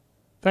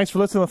Thanks for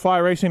listening to the Fly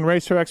Racing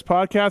Racer X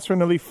podcast. For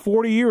nearly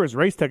 40 years,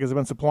 Racetech has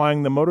been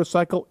supplying the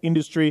motorcycle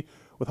industry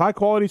with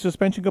high-quality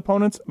suspension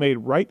components made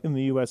right in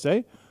the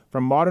USA.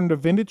 From modern to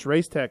vintage,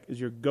 Racetech is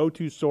your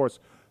go-to source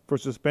for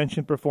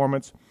suspension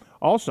performance.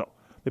 Also,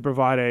 they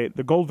provide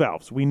the gold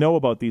valves. We know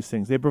about these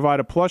things. They provide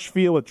a plush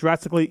feel with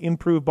drastically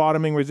improved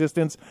bottoming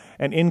resistance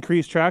and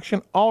increased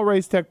traction. All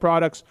Racetech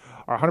products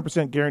are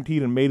 100%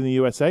 guaranteed and made in the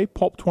USA.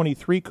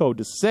 Pulp23 code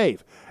to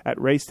save at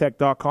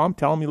racetech.com.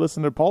 Tell them you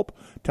listen to Pulp.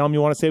 Tell them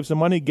you want to save some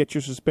money. Get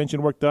your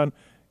suspension work done.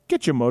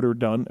 Get your motor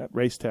done at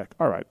Racetech.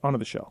 All right, on to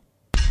the show.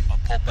 A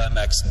Pulp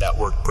MX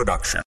Network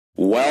production.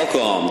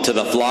 Welcome to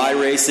the Fly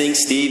Racing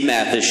Steve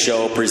Mathis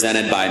Show,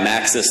 presented by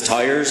Maxxis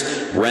Tires,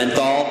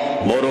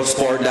 Renthal,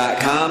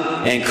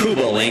 Motorsport.com, and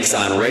Kuba Links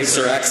on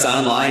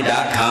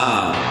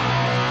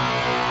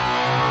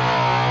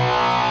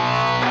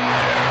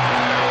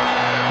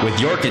RacerXOnline.com. With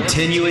your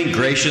continuing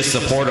gracious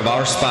support of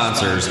our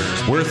sponsors,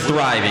 we're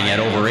thriving at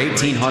over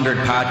 1,800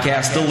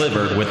 podcasts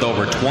delivered with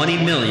over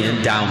 20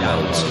 million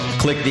downloads.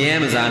 Click the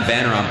Amazon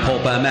banner on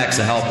Pulp MX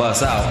to help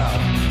us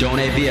out.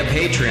 Donate via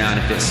Patreon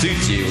if it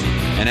suits you.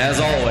 And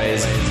as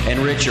always,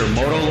 enrich your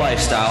moto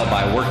lifestyle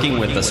by working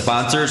with the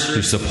sponsors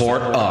who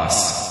support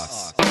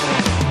us.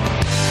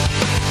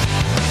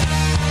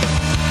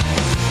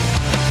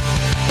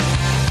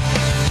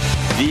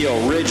 The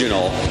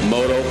original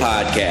Moto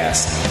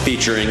Podcast,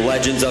 featuring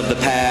legends of the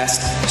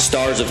past,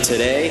 stars of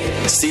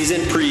today,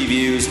 season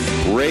previews,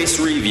 race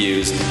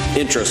reviews,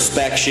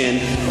 introspection,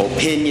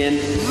 opinion,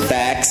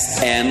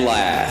 facts, and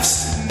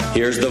laughs.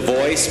 Here's the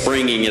voice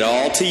bringing it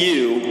all to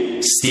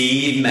you,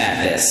 Steve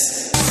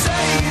Mathis. Say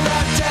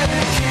that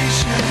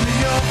dedication to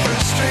your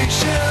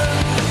frustration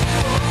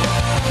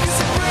is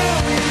the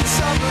brilliance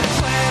of the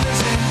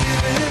planners and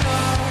giving it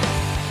up.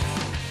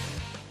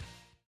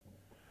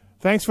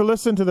 Thanks for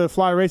listening to the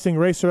Fly Racing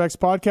Racer X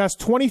podcast.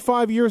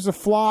 25 years of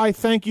Fly.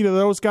 Thank you to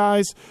those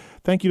guys.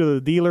 Thank you to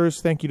the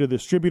dealers. Thank you to the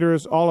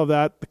distributors, all of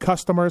that. The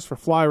customers for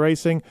Fly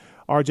Racing.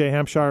 RJ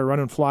Hampshire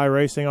running Fly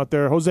Racing out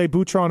there. Jose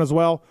Boutron as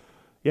well.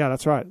 Yeah,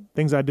 that's right.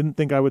 Things I didn't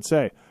think I would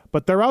say.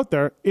 But they're out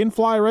there in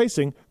Fly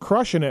Racing,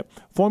 crushing it.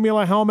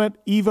 Formula helmet,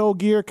 Evo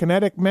gear,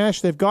 kinetic mesh,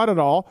 they've got it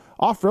all.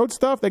 Off-road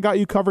stuff, they got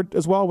you covered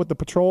as well with the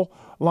Patrol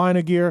line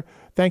of gear.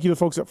 Thank you to the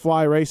folks at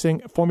Fly Racing.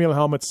 Formula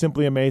helmet's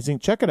simply amazing.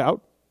 Check it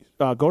out.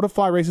 Go to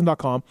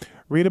flyracing.com.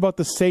 Read about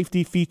the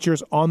safety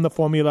features on the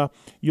Formula.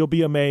 You'll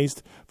be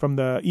amazed. From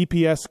the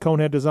EPS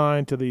conehead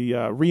design to the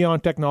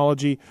Rheon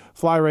technology,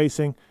 Fly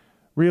Racing.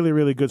 Really,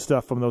 really good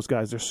stuff from those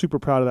guys. They're super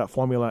proud of that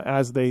Formula,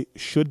 as they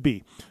should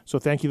be. So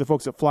thank you to the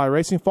folks at Fly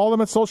Racing. Follow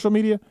them at social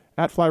media,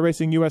 at Fly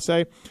Racing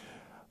USA.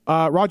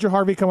 Roger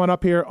Harvey coming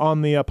up here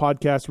on the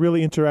podcast.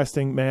 Really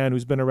interesting man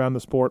who's been around the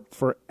sport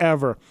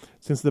forever,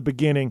 since the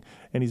beginning.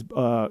 And he's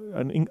a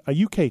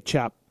UK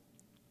chap.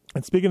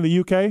 And speaking of the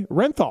UK,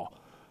 Renthal.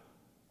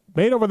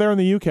 Made over there in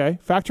the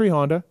UK. Factory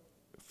Honda,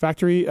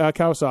 factory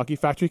Kawasaki,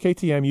 factory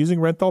KTM, using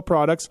Renthal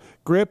products.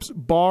 Grips,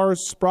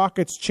 bars,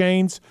 sprockets,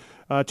 chains.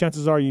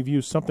 Chances are you've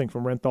used something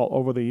from Renthal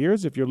over the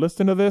years. If you're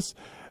listening to this,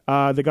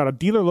 they got a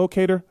dealer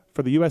locator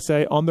for the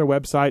USA on their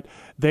website.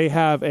 They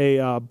have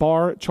a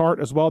bar chart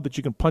as well that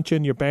you can punch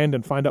in your band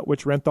and find out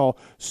which Renthal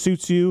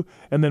suits you.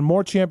 And then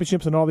more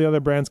championships and all the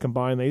other brands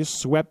combined. They just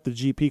swept the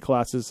GP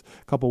classes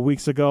a couple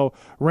weeks ago.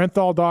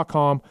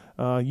 Renthal.com,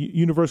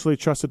 universally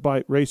trusted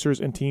by racers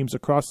and teams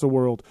across the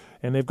world.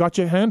 And they've got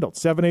you handled.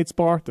 7/8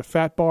 bar, the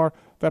Fat Bar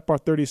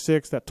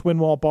 36, that twin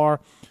wall bar.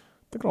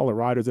 Look at all the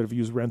riders that have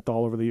used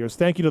Renthal over the years.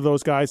 Thank you to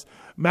those guys.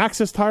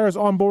 Maxxis Tires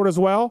on board as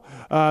well.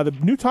 The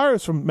new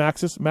tires from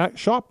Maxxis,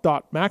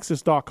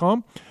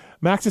 shop.maxxis.com.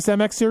 Maxxis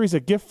MX Series,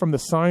 a gift from the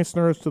science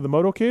nerds to the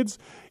moto kids.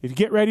 If you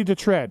get ready to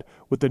tread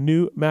with the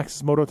new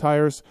Maxxis Moto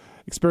tires,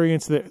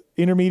 experience the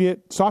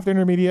intermediate, soft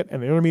intermediate,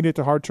 and the intermediate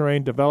to hard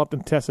terrain developed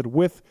and tested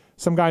with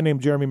some guy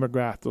named Jeremy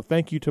McGrath. So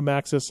thank you to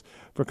Maxxis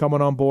for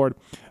coming on board.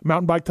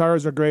 Mountain bike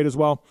tires are great as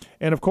well.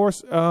 And, of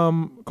course,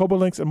 Koba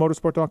Links and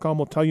motorsport.com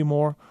will tell you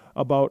more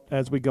about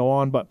as we go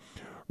on. But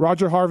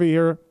Roger Harvey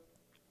here,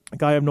 a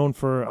guy I've known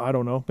for, I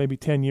don't know, maybe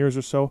 10 years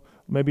or so,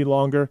 maybe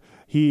longer.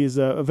 He is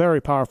a very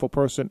powerful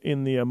person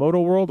in the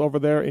moto world over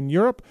there in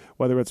Europe,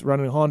 whether it's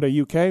running Honda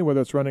UK,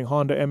 whether it's running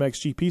Honda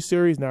MXGP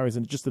series. Now he's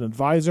just an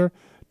advisor,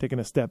 taking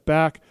a step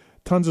back.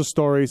 Tons of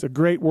stories, a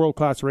great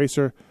world-class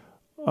racer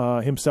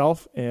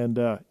himself.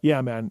 And,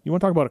 yeah, man, you want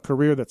to talk about a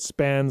career that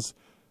spans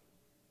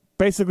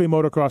basically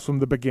motocross from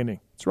the beginning.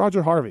 It's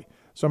Roger Harvey.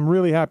 So I'm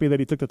really happy that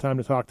he took the time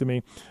to talk to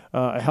me.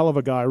 A hell of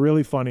a guy,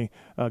 really funny,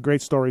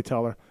 great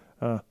storyteller.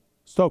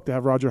 Stoked to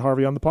have Roger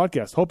Harvey on the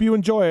podcast. Hope you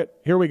enjoy it.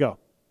 Here we go.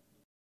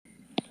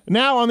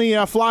 Now on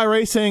the Fly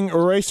Racing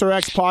Racer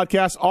X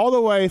podcast, all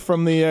the way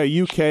from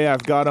the UK,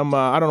 I've got him.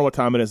 I don't know what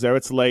time it is there.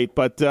 It's late,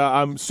 but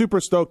I'm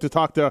super stoked to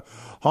talk to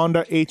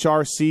Honda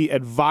HRC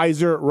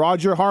advisor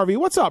Roger Harvey.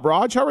 What's up,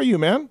 Rog? How are you,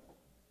 man?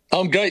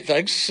 I'm great,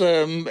 thanks.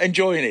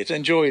 Enjoying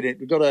it.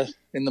 We've got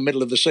in the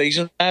middle of the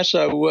season,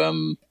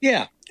 so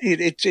yeah,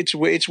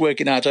 it's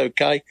working out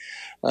okay.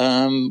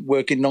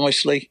 Working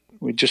nicely.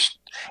 We just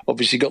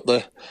obviously got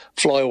the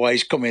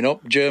flyaways coming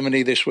up,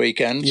 Germany this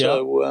weekend. Yeah.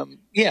 So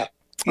yeah,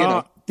 You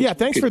know. Yeah,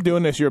 thanks for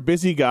doing this. You're a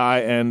busy guy,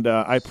 and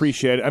I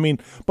appreciate it. I mean,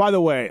 by the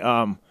way,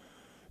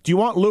 do you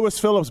want Lewis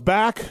Phillips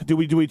back? Do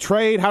we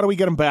trade? How do we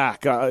get him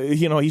back?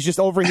 He's just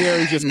over here.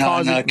 He's just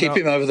causing. Keep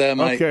him over there,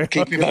 mate. Okay,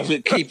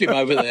 Keep him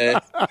over there.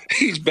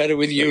 He's better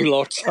with you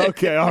lot.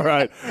 Okay, all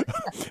right.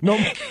 No,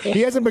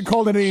 he hasn't been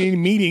called in any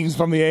meetings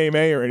from the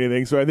AMA or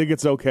anything, so I think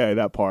it's okay,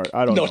 that part.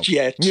 I don't know. Not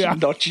yet. Yeah.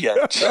 Not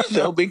yet.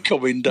 They'll be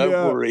coming. Don't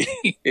worry.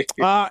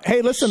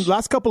 Hey, listen.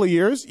 Last couple of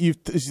years, you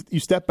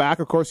stepped back.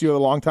 Of course, you're a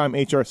longtime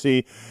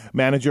HRC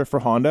manager for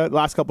Honda.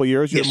 Last couple of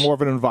years, you're more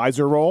of an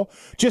advisor role.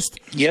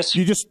 Yes.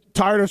 You just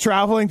tired of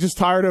traveling? Just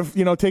tired of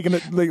taking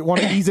it? Like,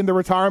 want to ease into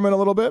retirement a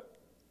little bit?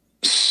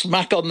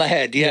 Smack on the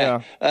head,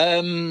 yeah.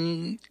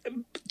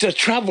 The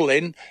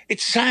traveling, it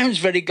sounds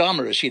very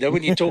glamorous,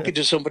 when you're talking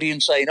to somebody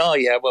and saying, oh,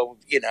 yeah, well,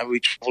 we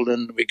travel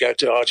and we go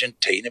to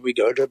Argentina, we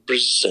go to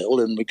Brazil,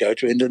 and we go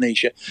to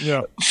Indonesia.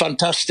 Yeah.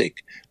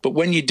 Fantastic. But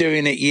when you're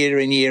doing it year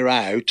in, year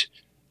out,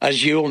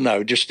 as you all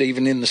know, just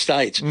even in the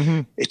States,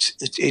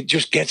 it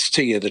just gets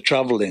to you, the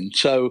traveling.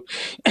 So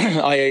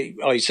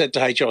I said to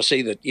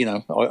HRC that,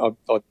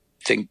 I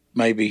think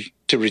maybe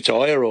to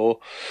retire,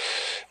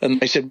 and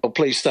they said, well,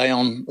 please stay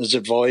on as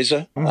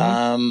advisor.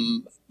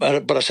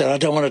 But I said, I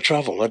don't want to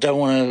travel. I don't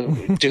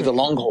want to do the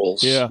long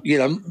hauls.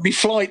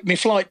 My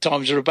flight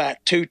times are about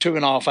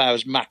 2.5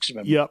 hours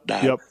maximum. Yep.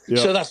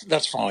 So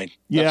that's fine.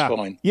 That's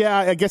fine. Yeah,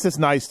 I guess it's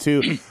nice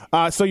too.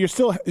 So you're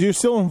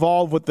still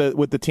involved with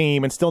the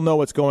team and still know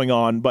what's going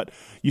on, but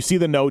you see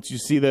the notes, you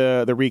see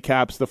the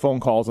recaps, the phone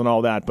calls, and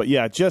all that. But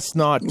just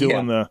not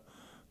doing the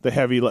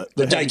heavy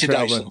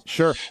day-to-day stuff.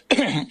 Sure.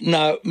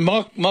 No,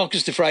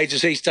 Marcus de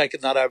Freitas, he's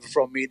taken that over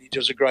from me, and he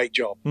does a great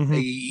job.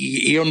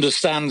 He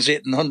understands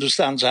it and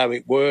understands how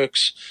it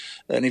works.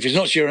 And if he's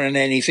not sure on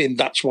anything,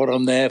 that's what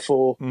I'm there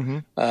for.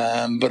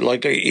 But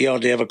like, he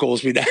hardly ever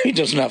calls me now. He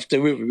doesn't have to.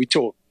 We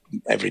talk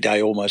every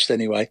day almost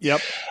anyway.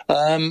 Yep.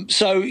 I'm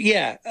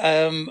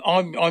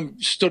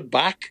stood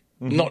back.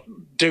 Not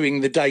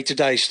doing the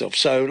day-to-day stuff.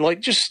 So, like,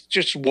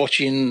 just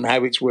watching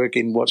how it's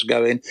working, what's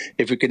going,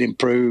 if we can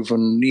improve,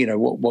 and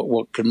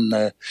what can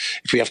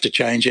if we have to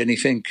change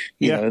anything,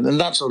 and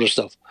that sort of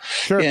stuff.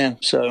 Sure. Yeah.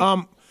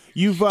 So,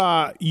 you've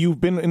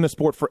been in the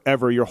sport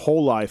forever, your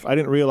whole life. I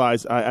didn't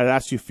realize I'd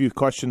asked you a few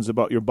questions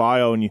about your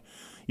bio, and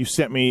you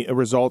sent me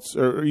results,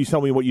 or you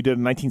told me what you did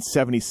in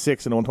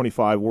 1976 in the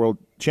 125 World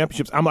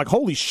Championships. I'm like,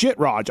 holy shit,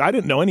 Raj! I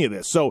didn't know any of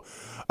this. So.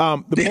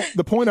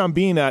 The point I'm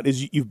being at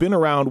is you've been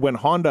around when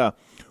Honda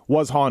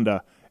was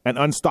Honda and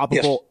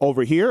unstoppable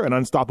over here and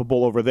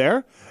unstoppable over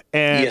there.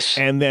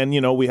 And then,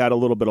 we had a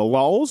little bit of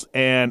lulls,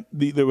 and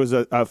there was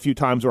a few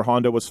times where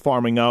Honda was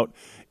farming out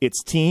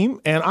its team.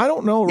 And I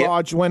don't know,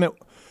 Raj, when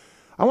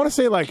I want to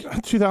say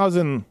like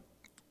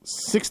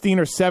 2016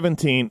 or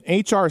 17,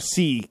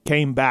 HRC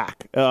came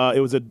back.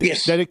 It was a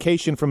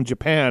dedication from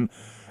Japan.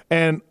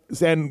 And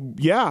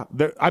yeah,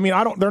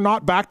 they're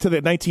not back to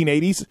the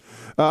 1980s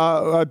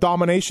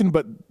domination,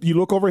 but you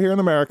look over here in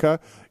America,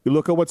 you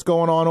look at what's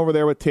going on over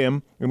there with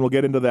Tim, and we'll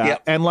get into that.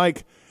 Yep. And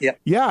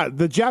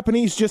the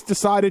Japanese just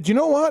decided, you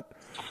know what?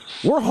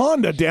 We're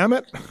Honda, damn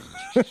it.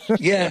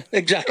 Yeah,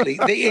 exactly.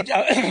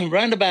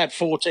 Around about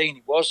 14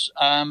 it was.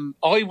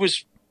 I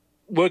was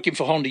working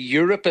for Honda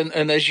Europe,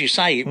 and as you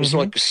say, it was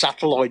like a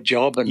satellite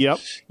job, and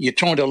you're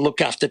trying to look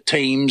after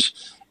teams,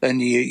 and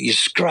you're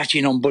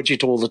scratching on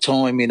budget all the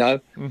time,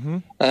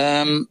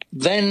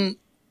 Then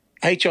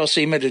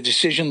HRC made a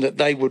decision that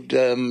they would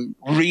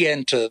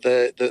re-enter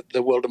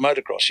the world of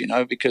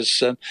motocross,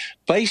 because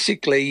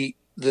basically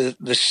the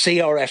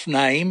CRF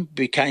name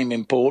became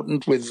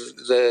important with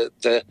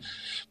the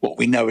what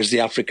we know as the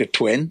Africa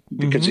Twin,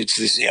 because it's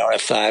the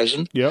CRF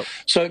 1000. Yep.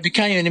 So it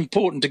became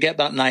important to get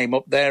that name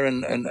up there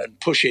and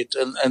push it,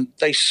 and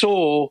they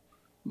saw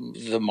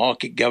the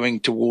market going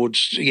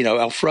towards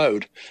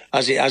off-road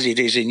as it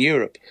is in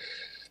Europe.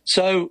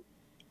 So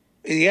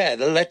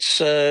let's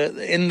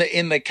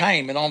in they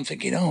came, and I'm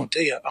thinking, oh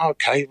dear,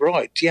 okay,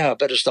 right, I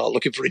better start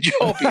looking for a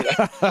job.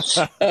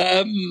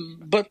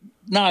 But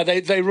no,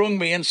 they rung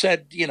me and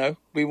said,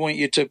 we want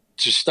you to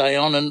stay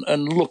on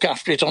and look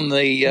after it on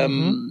the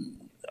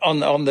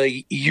on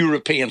the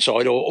European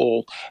side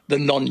or the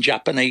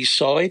non-Japanese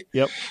side.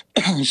 Yep.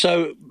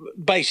 So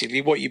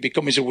basically what you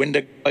become is a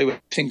window guy.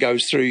 Everything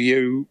goes through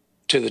you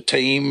to the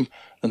team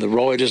and the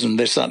riders and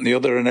this, that and the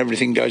other, and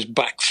everything goes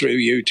back through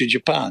you to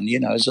Japan,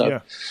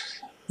 So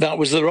that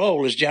was the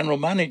role as general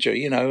manager,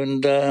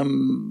 and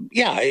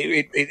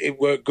it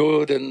worked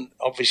good. And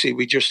obviously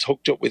we just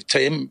hooked up with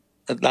Tim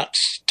at that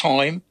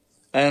time,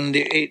 and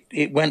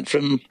it went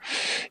from,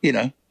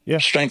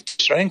 strength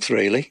to strength,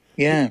 really.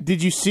 Yeah.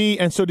 Did you see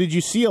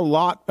a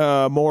lot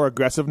more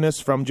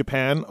aggressiveness from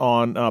Japan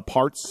on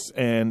parts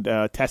and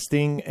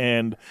testing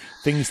and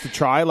things to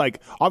try? Like,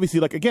 obviously,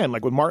 like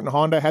when Martin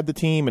Honda had the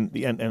team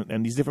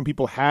and these different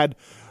people had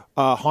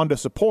Honda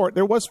support,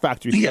 there was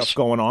factory stuff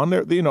going on.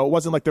 There, it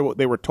wasn't like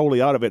they were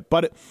totally out of it.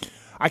 But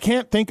I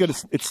can't think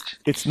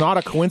it's not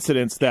a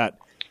coincidence that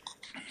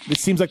it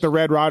seems like the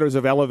Red Riders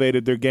have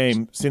elevated their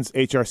game since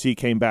HRC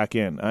came back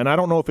in. And I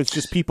don't know if it's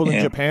just people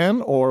in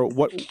Japan or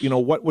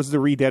what was the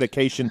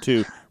rededication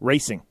to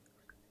racing?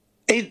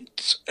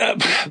 It's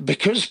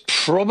because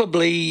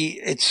probably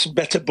it's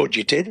better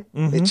budgeted.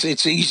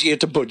 It's easier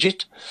to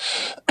budget.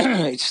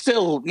 It's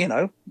still,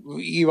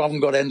 you haven't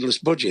got endless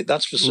budget.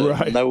 That's for certain.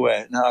 Right.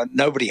 Nowhere. No,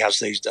 nobody has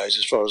these days,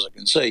 as far as I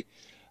can see.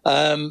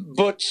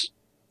 But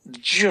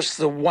just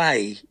the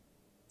way,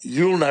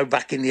 you'll know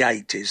back in the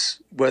 80s,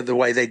 the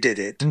way they did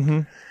it,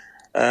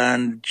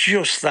 and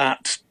just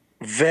that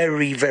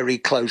very, very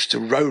close to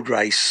road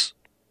race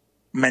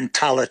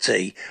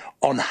mentality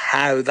on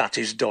how that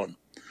is done.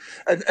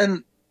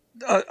 And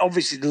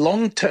obviously,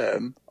 long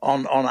term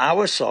on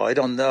our side,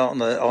 on the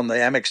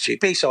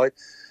MXGP side,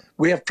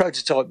 we have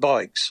prototype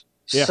bikes,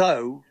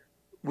 so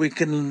we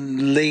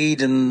can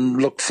lead and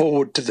look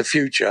forward to the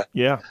future.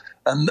 Yeah,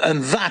 and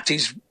that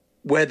is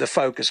where the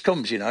focus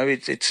comes.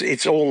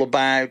 It's all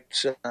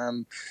about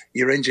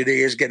your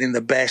engineers getting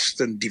the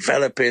best and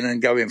developing and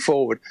going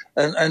forward.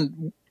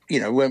 And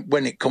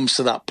when it comes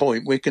to that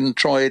point, we can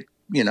try it.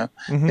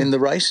 In the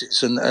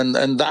races,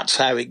 and that's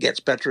how it gets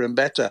better and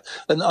better.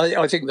 And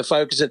I think the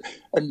focus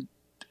and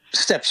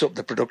steps up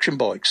the production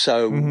bikes,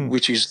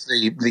 which is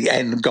the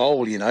end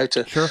goal,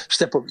 to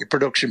step up your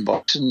production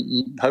bikes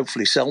and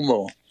hopefully sell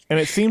more.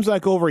 And it seems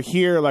like over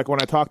here, like when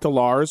I talk to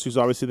Lars, who's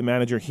obviously the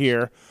manager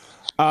here.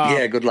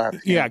 Good lad.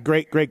 Yeah,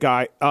 great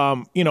guy.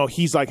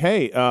 He's like,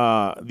 hey,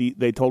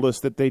 they told us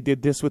that they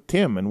did this with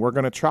Tim, and we're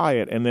going to try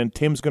it. And then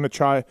Tim's going to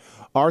try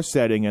our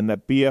setting, and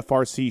that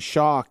BFRC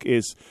shock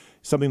is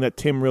something that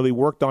Tim really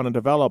worked on and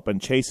developed,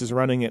 and Chase is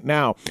running it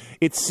now.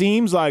 It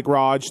seems like,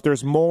 Raj,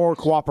 there's more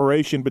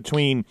cooperation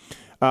between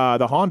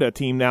the Honda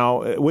team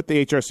now with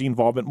the HRC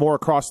involvement, more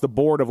across the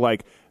board of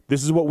like,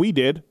 this is what we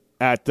did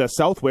at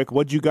Southwick.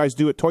 What'd you guys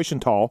do at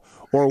Teufelstal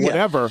or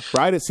whatever,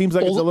 right? It seems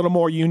like it's a little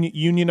more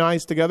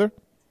unionized together.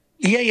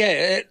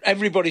 Yeah.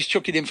 Everybody's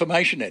chucking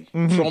information in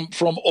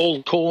from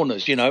all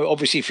corners,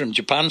 obviously from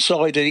Japan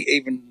side,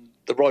 even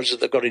the riders that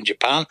they've got in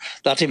Japan,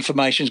 that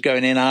information's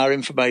going in, our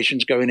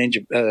information's going in,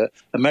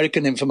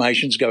 American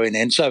information's going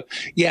in. So,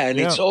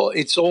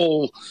 it's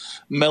all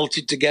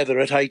melted together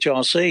at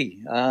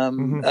HRC.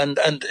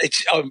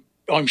 And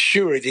I'm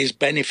sure it is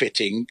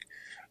benefiting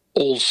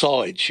all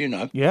sides,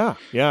 Yeah,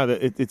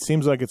 it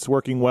seems like it's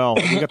working well.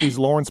 We got these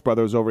Lawrence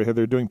brothers over here.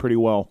 They're doing pretty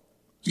well.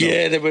 So.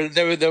 Yeah, they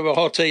were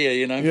hot here,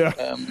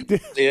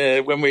 Yeah.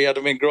 When we had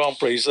them in Grand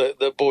Prix,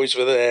 the boys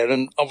were there,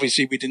 and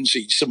obviously we didn't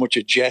see so much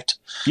of Jet,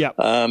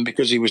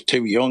 because he was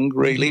too young,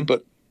 really.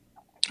 But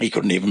he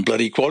couldn't even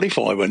bloody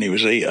qualify when he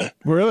was here.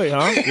 Really,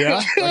 huh?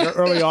 Yeah, like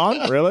early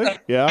on, really.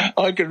 Yeah,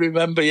 I can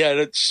remember. Yeah,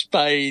 at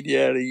Spain.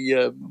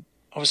 Yeah,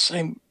 I was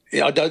saying.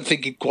 I don't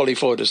think he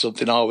qualified or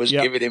something. I was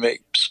giving him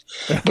heaps,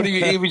 but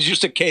he was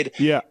just a kid.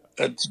 Yeah.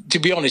 To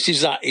be honest,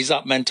 is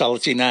that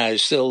mentality now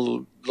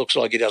still looks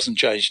like it hasn't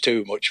changed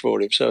too much for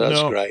him, so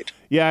that's great.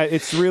 Yeah,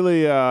 it's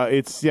really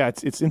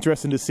it's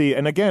interesting to see.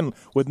 And again,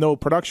 with no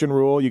production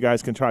rule, you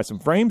guys can try some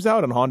frames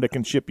out, and Honda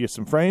can ship you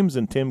some frames,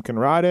 and Tim can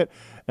ride it,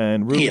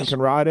 and Ruben can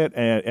ride it,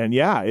 and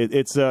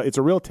it's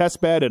a real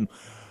test bed. And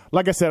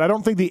like I said, I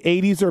don't think the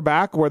 80s are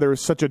back where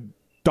there's such a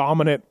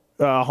dominant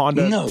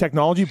Honda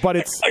technology,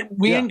 but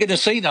we ain't going to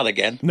see that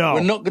again. No,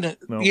 we're not going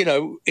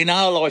to. In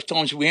our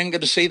lifetimes, we ain't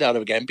going to see that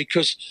again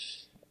because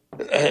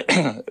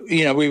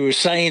we were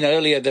saying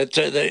earlier that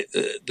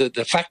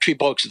the factory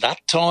bikes at that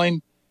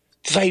time,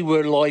 they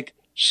were like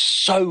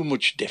so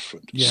much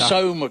different,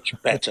 so much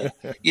better.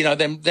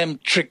 Them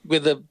trick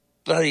with the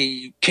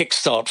bloody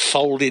kickstart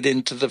folded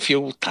into the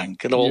fuel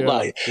tank and all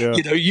that. Yeah.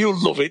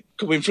 You'll love it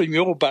coming from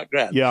your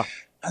background. Yeah.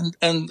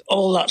 And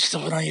all that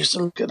stuff, and I used to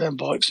look at them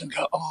bikes and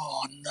go,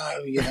 "Oh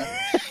no,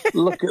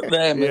 look at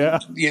them."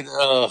 And,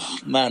 oh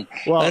man.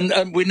 Well,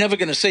 and we're never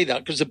going to see that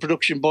because the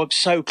production bike's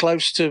so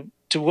close to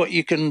what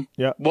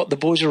what the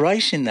boys are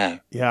racing now.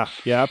 Yeah,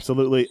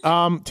 absolutely.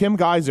 Tim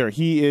Geiser,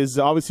 he is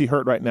obviously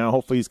hurt right now.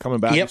 Hopefully, he's coming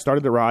back. He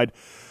started the ride.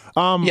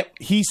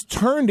 He's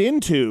turned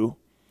into,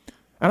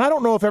 and I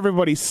don't know if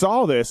everybody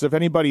saw this, if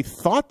anybody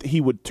thought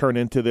he would turn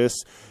into this.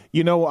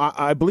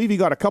 I believe he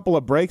got a couple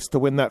of breaks to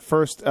win that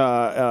first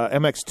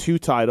MX2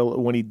 title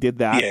when he did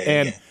that.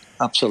 Yeah,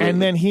 absolutely. And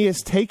then he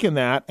has taken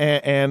that,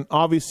 and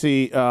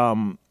obviously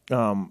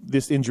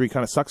this injury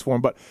kind of sucks for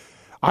him. But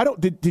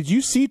did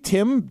you see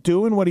Tim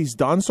doing what he's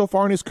done so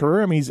far in his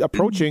career? I mean, he's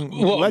approaching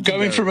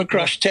going from a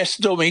crash test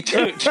dummy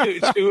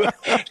to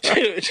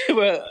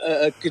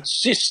a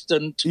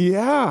consistent.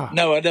 Yeah.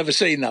 No, I'd never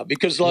seen that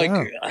because,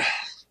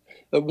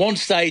 at one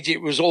stage it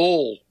was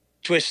all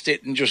twist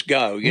it and just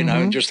go,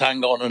 and just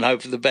hang on and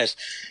hope for the best.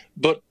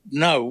 But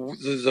no,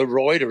 the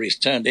rider he's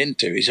turned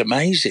into is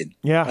amazing.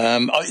 Yeah.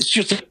 It's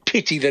just a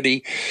pity that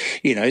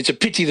it's a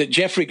pity that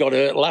Jeffrey got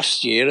hurt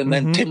last year and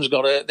then Tim's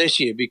got hurt this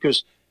year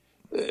because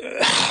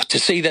to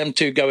see them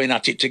two going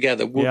at it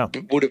together would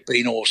have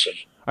been awesome.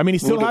 I mean, he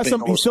still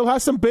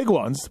has some big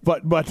ones,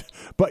 but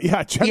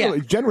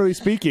generally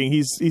speaking,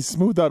 he's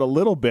smoothed out a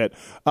little bit.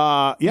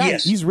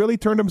 He's really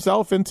turned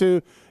himself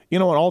into,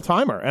 an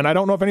all-timer, and I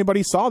don't know if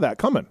anybody saw that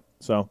coming.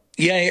 So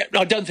yeah,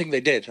 I don't think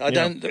they did. I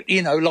don't,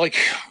 you know, like,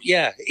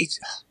 yeah,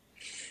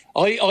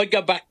 I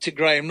go back to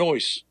Graham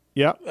Noyce.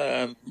 yeah,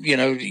 You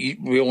know,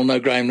 we all know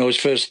Graham Noyce,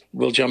 first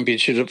World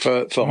Championship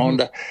for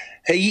Honda.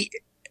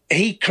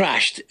 He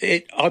crashed.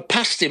 I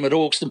passed him at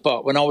Hawkston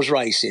Park when I was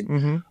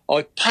racing.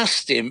 I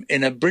passed him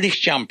in a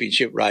British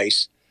Championship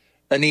race,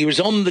 and he was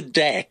on the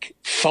deck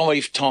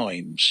 5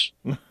 times.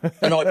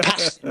 And I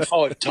passed him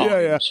 5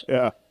 times.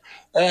 yeah.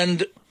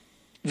 And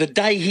the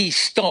day he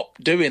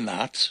stopped doing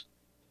that,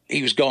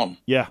 he was gone.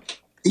 Yeah.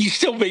 He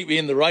still beat me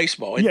in the race,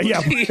 mind. Yeah.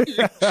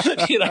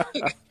 You know,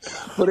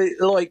 but it,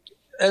 like,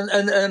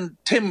 and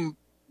Tim,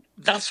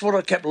 that's what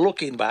I kept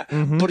looking back.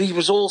 But he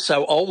was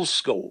also old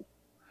school.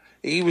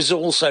 He was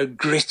also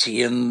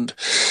gritty and,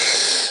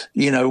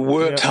 you know,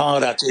 worked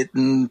hard at it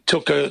and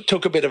took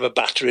a bit of a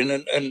battering,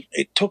 and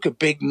it took a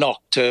big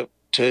knock to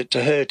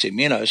hurt him,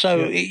 you know.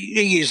 So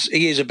he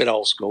is a bit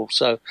old school.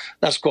 So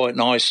that's quite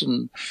nice.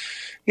 And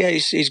yeah,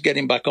 he's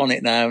getting back on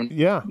it now. And,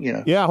 Yeah. you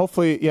know. Yeah.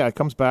 Hopefully, it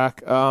comes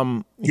back.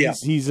 He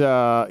seems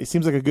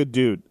like a good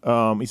dude.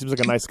 He seems like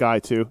a nice guy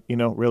too. You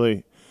know,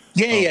 really.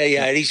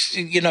 Yeah. He's,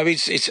 you know, he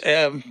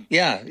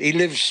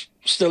lives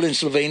still in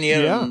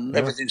Slovenia, and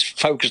everything's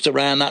focused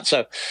around that.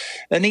 So,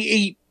 and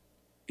he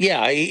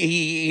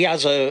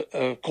has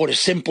a quite a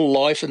simple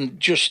life and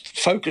just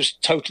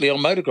focused totally on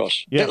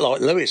motocross. A bit like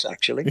Lewis,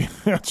 actually.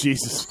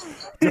 Jesus.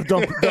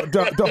 Don't,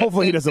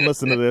 hopefully he doesn't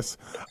listen to this.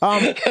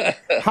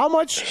 How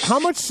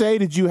much say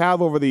did you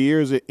have over the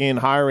years in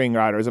hiring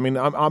riders? I mean,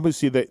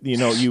 obviously that, you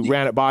know, you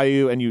ran it by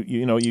you, and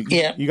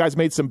you guys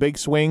made some big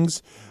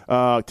swings.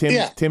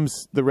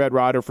 Tim's the Red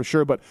Rider for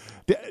sure, but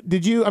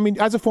did you? I mean,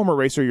 as a former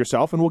racer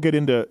yourself, and we'll get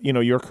into, you know,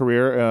 your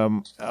career.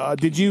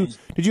 Did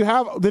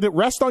it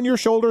rest on your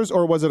shoulders,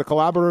 or was it a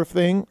collaborative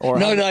thing? Or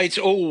no, it's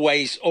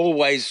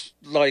always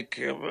like,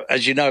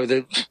 as you know,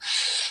 the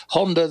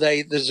Honda.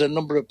 There's a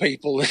number of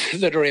people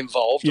that are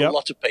involved. A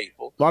lot of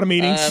people, a lot of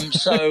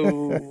meetings.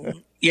 So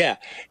yeah.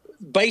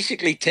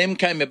 Basically, Tim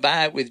came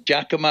about with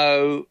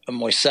Giacomo and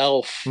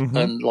myself,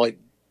 and like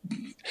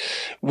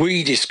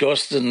we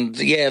discussed, and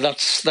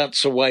that's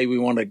the way we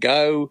want to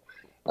go.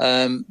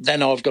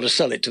 Then I've got to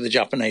sell it to the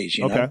Japanese,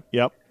 you know. Okay.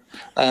 Yep.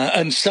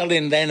 And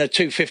selling then a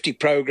 250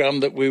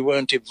 program that we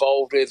weren't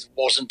involved with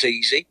wasn't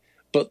easy,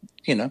 but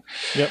you know,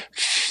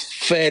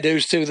 fair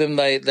dues to them.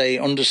 They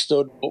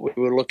understood what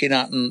we were looking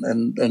at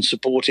and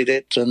supported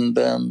it, and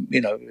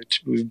you know,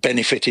 we've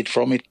benefited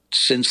from it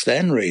since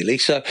then, really.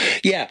 So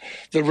yeah,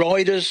 the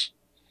riders.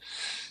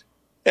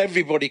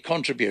 Everybody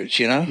contributes,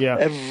 you know. Yeah.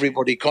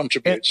 Everybody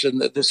contributes, and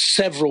there's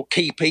several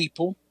key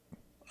people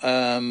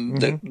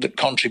that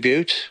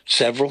contribute.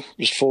 Several,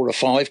 there's 4 or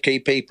 5 key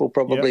people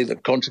probably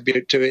that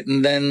contribute to it,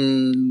 and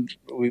then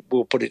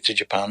we'll put it to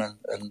Japan,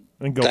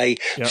 and go.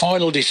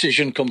 Final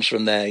decision comes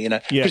from there, you know,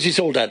 because it's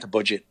all down to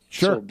budget.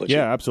 Sure, budget.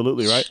 Yeah,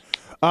 absolutely right.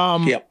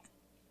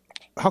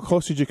 How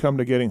close did you come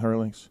to getting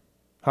Herlings?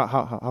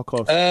 How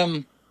close?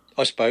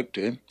 I spoke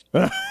to him.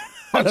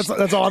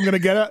 That's all I'm going to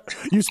get at.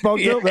 You spoke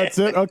to him? That's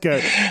it?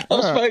 Okay.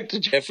 I spoke to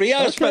Jeffrey.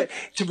 Yeah,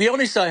 to be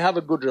honest, I have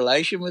a good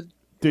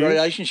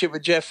relationship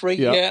with Jeffrey.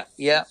 Yeah.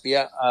 You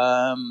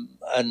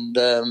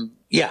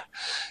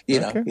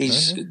know,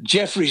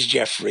 Jeffrey's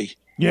Jeffrey.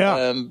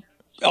 Yeah.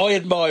 I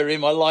admire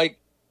him. I like,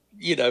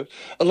 you know,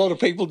 a lot of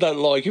people don't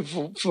like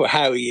him for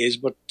how he is,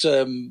 but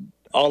I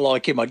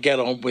like him. I get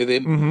on with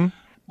him.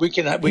 We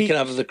can have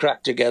the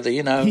crack together,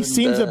 you know. He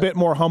seems a bit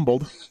more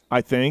humbled,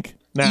 I think,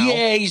 now.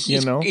 Yeah,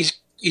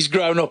 he's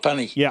grown up,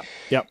 hasn't he? Yeah,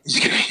 yeah.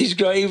 He's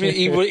grown.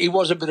 He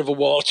was a bit of a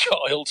wild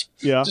child,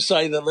 to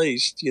say the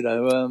least, you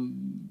know,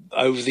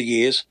 over the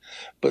years.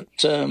 But,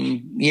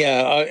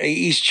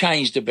 he's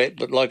changed a bit,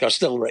 but, like, I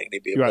still reckon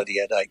he'd be a bloody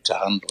headache to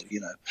handle,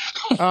 you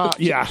know.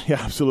 Yeah,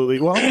 absolutely.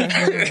 Well,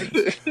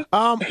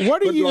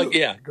 what do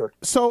you... good.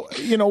 So,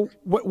 you know,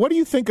 what do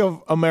you think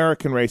of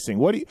American racing?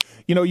 What do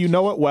you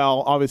know it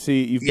well,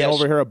 obviously. You've been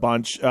over here a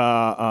bunch.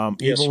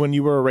 Even when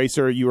you were a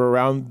racer, you were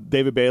around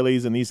David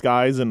Bailey's and these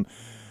guys, and...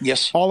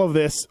 Yes. All of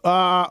this.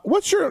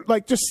 What's your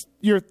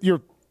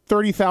your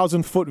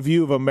 30,000-foot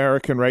view of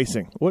American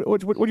racing?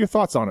 What are your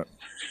thoughts on it?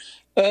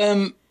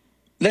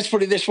 Let's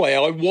put it this way: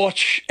 I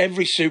watch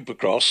every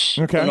Supercross,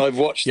 and I've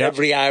watched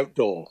every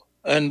outdoor,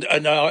 and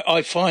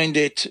I find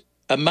it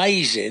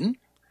amazing.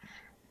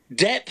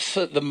 Depth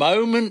at the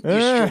moment,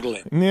 you're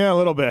struggling. Yeah, a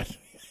little bit.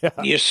 Yeah.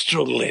 You're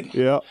struggling.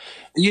 Yeah.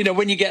 You know,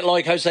 when you get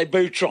like Jose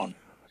Boutron,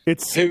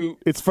 it's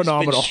He's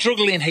phenomenal. been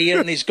struggling here,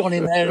 and he's gone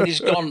in there, and he's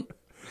gone.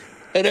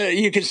 And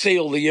you can see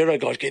all the Euro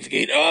guys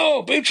thinking,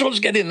 "Oh, Boutron's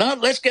getting that.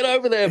 Let's get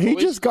over there." He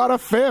just got a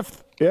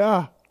 5th.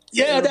 Yeah.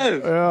 Yeah, I know.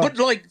 Yeah. But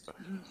like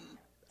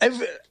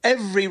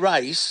every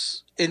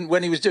race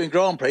when he was doing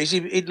Grand Prix,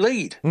 he'd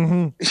lead.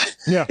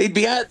 Yeah. He'd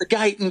be out the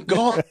gate and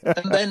gone,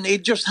 and then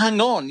he'd just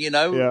hang on, you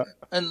know. Yeah.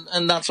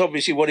 And that's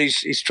obviously what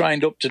he's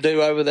trained up to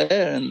do over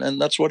there, and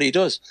that's what he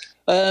does.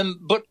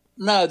 But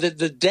no,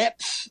 the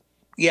depth,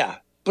 yeah.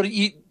 But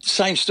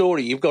same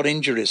story. You've got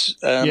injuries,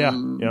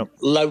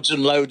 loads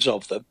and loads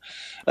of them,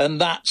 and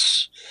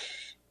that's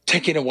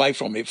taken away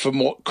from it from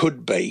what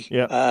could be.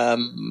 Yeah.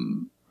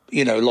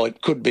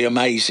 like could be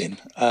amazing.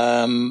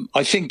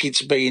 I think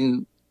it's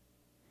been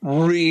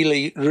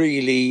really,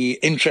 really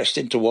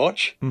interesting to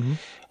watch. Mm-hmm.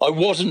 I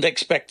wasn't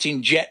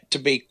expecting Jet to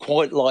be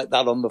quite like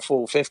that on the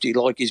 450,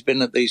 like he's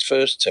been at these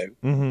first two.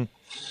 Mm-hmm.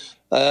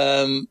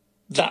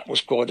 That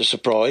was quite a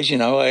surprise.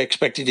 I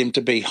expected him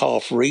to be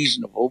half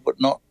reasonable,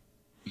 but not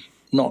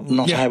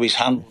how he's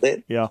handled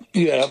it. Yeah.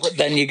 But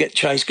then you get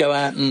Chase go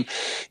out, and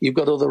you've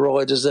got other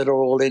riders that are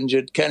all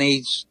injured.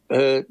 Kenny's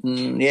hurt,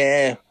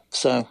 and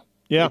so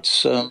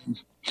it's.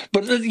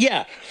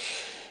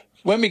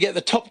 When we get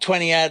the top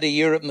 20 out of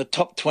Europe and the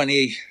top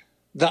 20,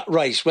 that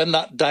race, when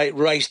that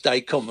race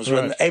day comes,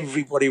 when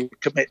everybody would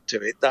commit to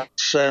it, that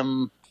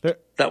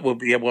would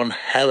be one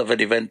hell of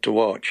an event to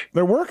watch.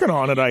 They're working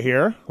on it, I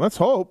hear. Let's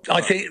hope.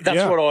 I think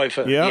that's what I've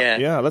heard.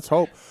 Yeah, let's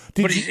hope.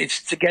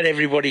 It's to get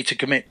everybody to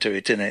commit to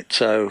it, isn't it?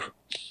 So,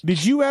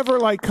 did you ever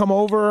come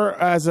over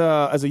as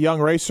a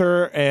young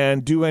racer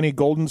and do any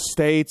Golden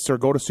States or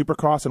go to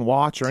Supercross and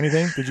watch or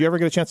anything? Did you ever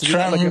get a chance to do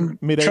that in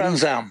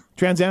mid-80s?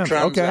 Trans Am.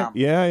 Okay.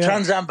 Yeah.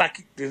 Trans Am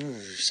back in the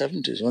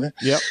 70s, wasn't it?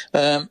 Yep.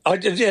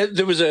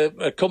 There was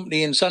a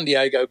company in San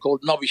Diego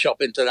called Nobby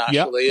Shop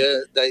International.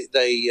 Yep.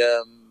 They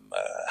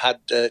had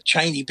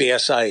Cheney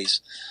BSAs,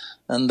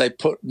 and they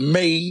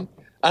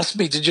asked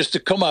me to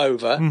come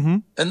over, mm-hmm.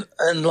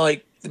 and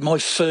like my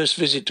first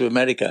visit to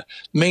America,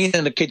 me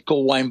and a kid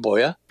called Wayne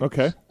Boyer.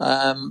 Okay.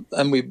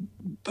 And we,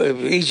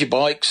 here's your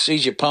bikes,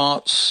 here's your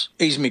parts,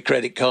 here's my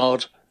credit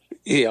card.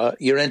 Yeah,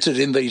 you're entered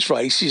in these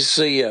races.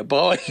 See ya,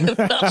 bye.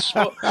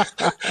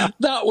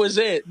 That was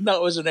it.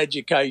 That was an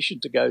education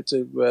to go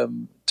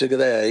to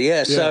there.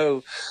 Yeah.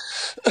 So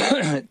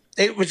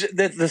it was.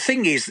 The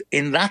thing is,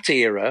 in that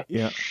era,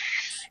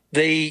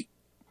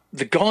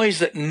 the guys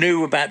that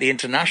knew about the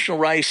international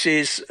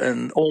races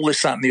and all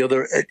this, that, and the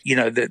other,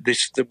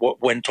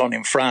 what went on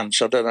in France.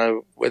 I don't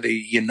know whether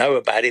you know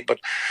about it, but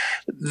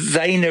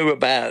they knew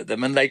about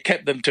them and they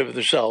kept them to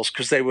themselves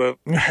because they were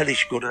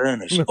hellish good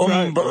earners,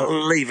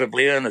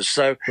 unbelievably earners.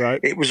 So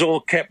it was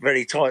all kept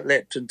very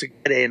tight-lipped, and to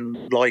get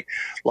in, like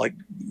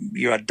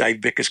you had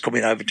Dave Vickers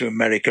coming over to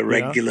America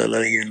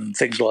regularly and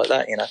things like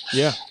that,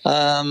 Yeah.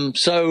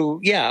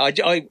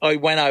 I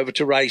went over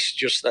to race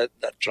just that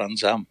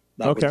Trans Am.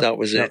 That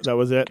was it. That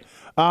was it.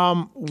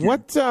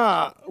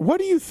 What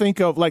do you think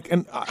of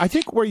and I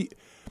think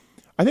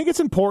I think it's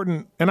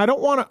important, and I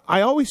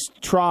always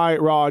try,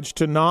 Raj,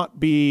 to not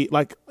be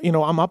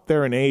I'm up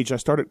there in age. I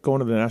started going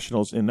to the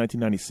Nationals in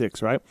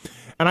 1996, right?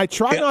 And I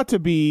try not to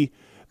be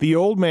the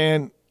old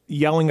man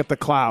yelling at the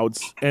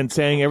clouds and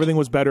saying everything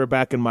was better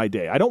back in my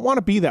day. I don't want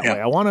to be that way.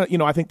 I want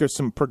to, I think there's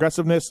some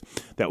progressiveness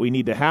that we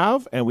need to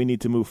have and we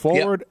need to move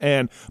forward.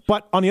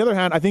 But on the other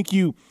hand, I think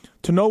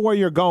to know where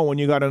you're going,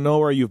 you got to know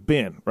where you've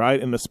been,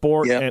 right, in the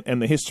sport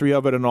and the history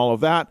of it and all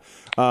of that.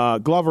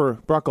 Brock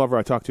Glover,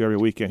 I talk to every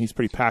weekend. He's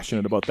pretty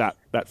passionate about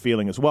that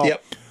feeling as well.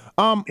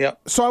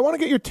 So I want to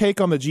get your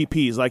take on the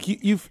GPs. Like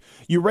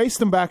you raced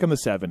them back in the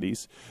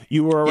 70s.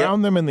 You were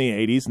around them in the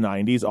 80s,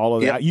 90s, all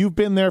of that. You've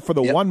been there for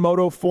the one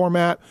moto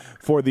format,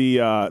 for the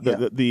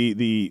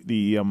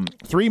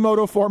 3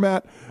 moto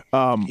format.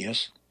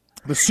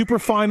 The super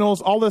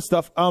finals, all this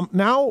stuff.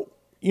 Now,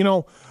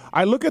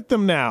 I look at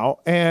them now,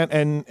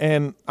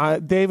 and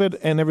David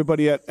and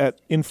everybody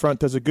at Infront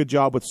does a good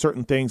job with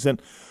certain things.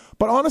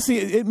 But honestly,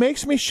 it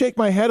makes me shake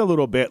my head a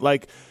little bit.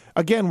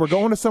 Again, we're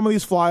going to some of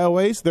these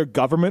flyaways. They're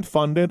government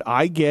funded.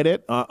 I get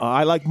it.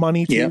 I like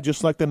money too,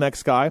 just like the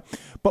next guy.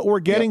 But we're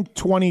getting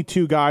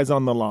 22 guys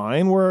on the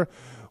line.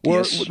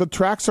 The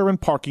tracks are in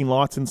parking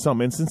lots in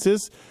some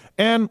instances,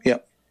 and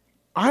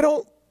I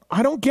don't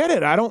get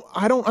it. I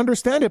don't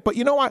understand it. But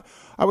you know what?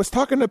 I was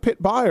talking to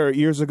Pitt Beyer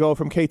years ago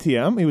from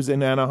KTM. He was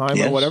in Anaheim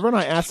or whatever, and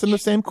I asked him the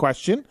same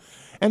question.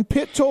 And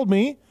Pitt told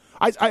me,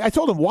 I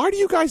told him, why do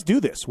you guys do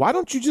this? Why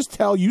don't you just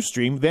tell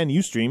Ustream, then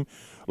Ustream,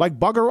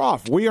 bugger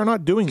off. We are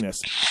not doing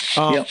this.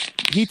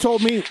 He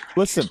told me,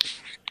 listen,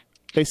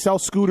 they sell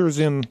scooters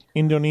in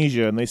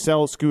Indonesia and they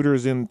sell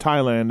scooters in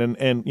Thailand and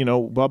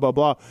blah, blah,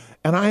 blah.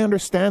 And I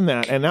understand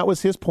that. And that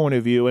was his point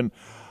of view. And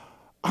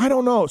I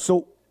don't know.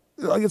 So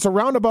it's a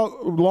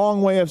roundabout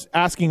long way of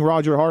asking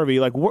Roger Harvey,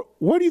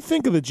 what do you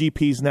think of the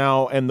GPs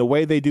now and the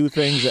way they do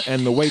things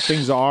and the way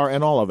things are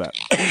and all of that?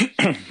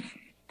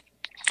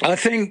 I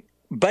think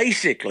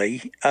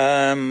basically,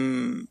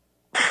 like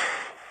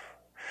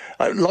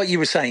you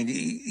were saying,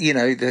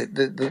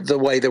 the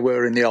way they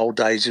were in the old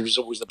days, it was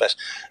always the best.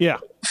 Yeah.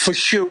 For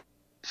sure,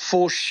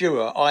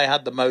 I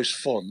had the most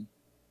fun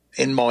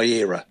in my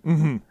era.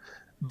 Mm-hmm.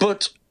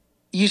 But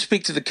you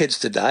speak to the kids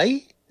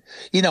today,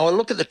 I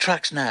look at the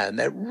tracks now and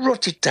they're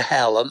rutted to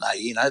hell, aren't they?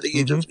 You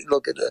just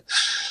look at it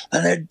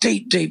and they're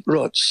deep, deep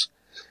ruts.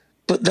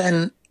 But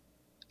then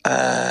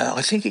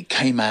I think it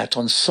came out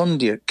on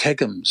Sunday at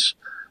Kegham's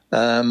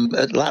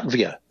at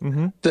Latvia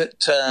that,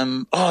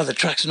 the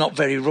track's not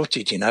very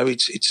rutted,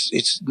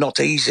 it's not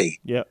easy.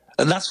 Yeah.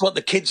 And that's what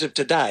the kids of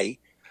today,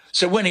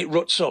 so when it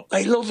ruts up,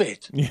 they love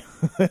it.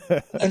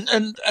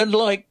 and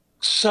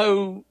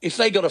so if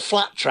they got a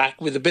flat track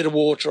with a bit of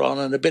water on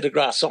and a bit of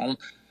grass on,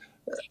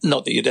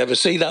 not that you'd ever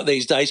see that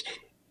these days,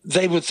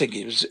 they would think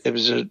it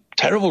was a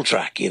terrible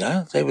track, you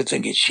know. They would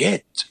think it's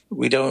shit.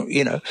 We don't,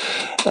 you know.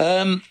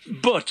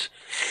 But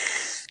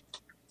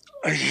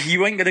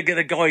you ain't going to get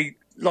a guy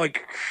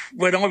like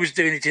when I was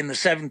doing it in the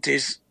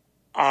 70s.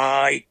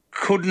 I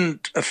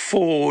couldn't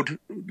afford,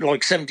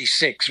 like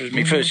 76 was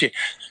my first year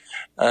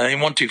in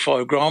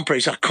 125 Grand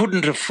Prix. I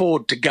couldn't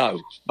afford to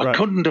go. I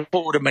couldn't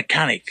afford a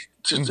mechanic,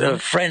 a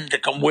friend to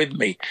come with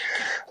me.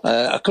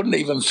 I couldn't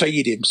even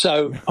feed him.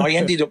 So I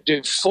ended up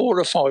doing 4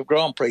 or 5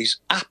 Grand Prix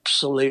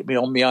absolutely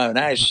on my own.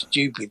 How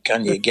stupid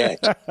can you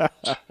get?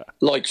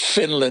 Like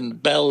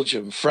Finland,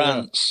 Belgium,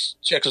 France,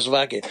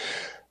 Czechoslovakia.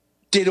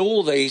 Did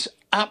all these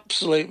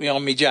absolutely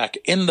on me jack,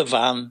 in the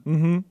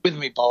van, with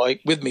me bike,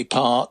 with me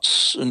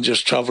parts, and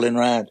just travelling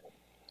around.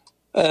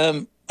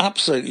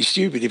 Absolutely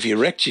stupid if you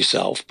wrecked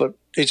yourself, but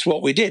it's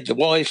what we did.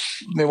 My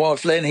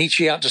wife Lynn,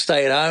 she had to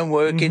stay at home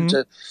working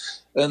to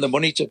earn the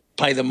money to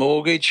pay the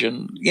mortgage,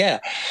 and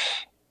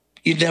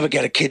you'd never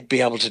get a kid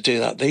be able to do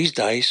that these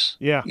days.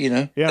 Yeah, you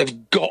know,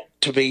 they've got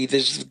to be.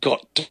 There's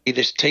got to be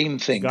this team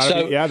thing. They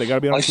got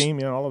to be on a team.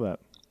 Yeah, all of that.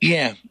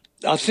 Yeah,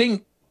 I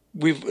think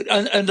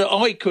and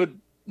I could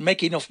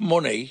make enough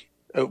money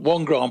at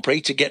one Grand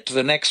Prix to get to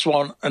the next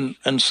one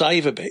and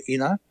save a bit, you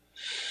know.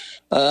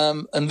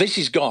 And this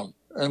is gone,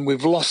 and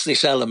we've lost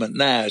this element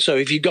now. So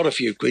if you've got a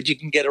few quid, you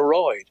can get a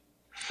ride.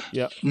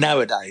 Yeah.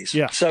 Nowadays.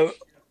 Yeah. So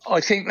I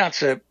think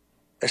that's a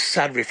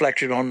sad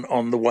reflection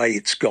on the way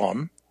it's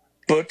gone,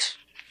 but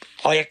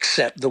I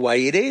accept the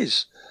way it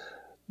is.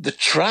 The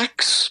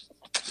tracks,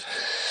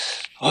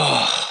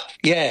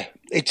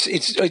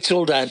 it's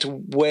all down to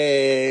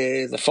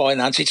where the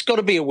finance. It's got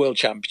to be a world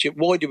championship.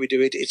 Why do we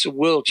do it? It's a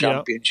world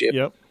championship.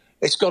 Yep.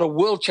 It's got a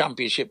world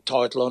championship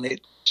title on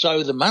it,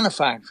 so the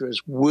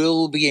manufacturers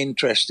will be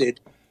interested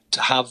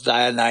to have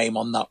their name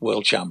on that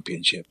world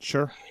championship.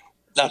 Sure.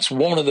 That's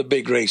one of the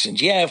big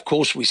reasons. Yeah, of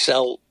course we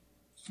sell,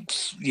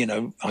 you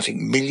know, I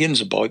think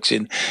millions of bikes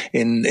in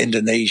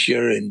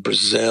Indonesia, in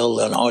Brazil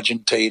and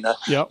Argentina.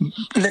 Yep.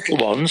 Little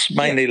ones,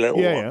 mainly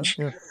little ones.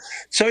 Yeah.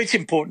 So it's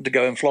important to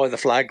go and fly the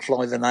flag,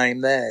 fly the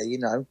name there, you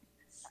know.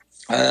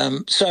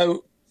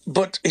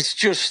 But it's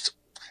just,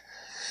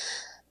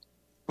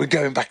 we're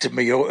going back to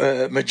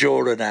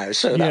Majora now.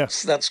 So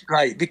that's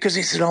great because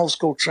it's an old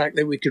school track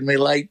that we can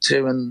relate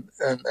to and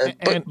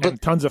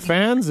tons of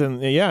fans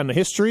and the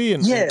history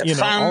and you know,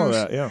 fans, all of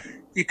that. Yeah.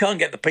 You can't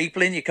get the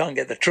people in, you can't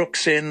get the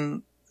trucks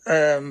in.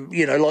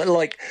 You know,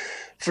 like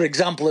for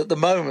example, at the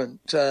moment,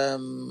 hang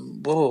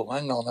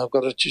on, I've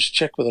got to just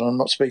check whether I'm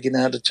not speaking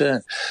out of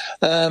turn.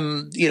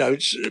 You know,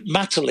 it's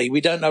Matterley.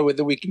 We don't know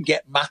whether we can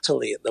get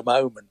Matterley at the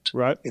moment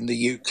in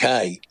the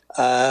UK.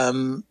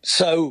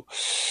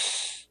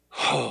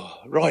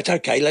 Right,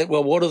 okay.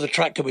 Well, what other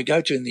track can we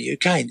go to in the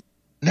UK?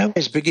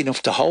 Nowhere's big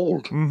enough to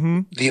hold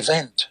the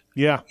event.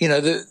 Yeah, you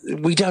know,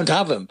 we don't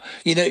have them.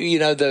 You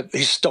know the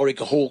historic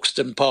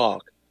Hawkston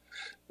Park,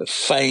 the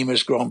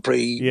famous Grand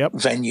Prix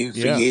venue for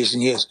years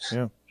and years.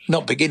 Yeah.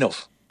 Not big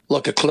enough,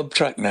 like a club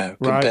track now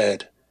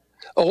compared.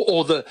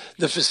 Or the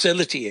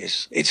facility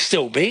is. It's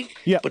still big,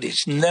 but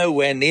it's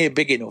nowhere near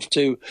big enough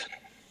to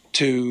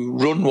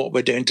run what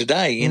we're doing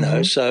today, you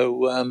know.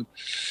 So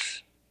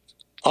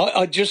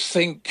I just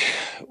think,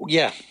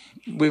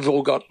 we've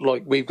got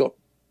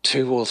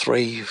 2 or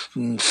 3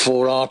 and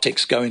 4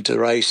 Arctics going to the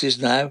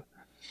races now.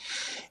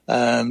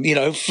 You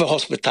know, for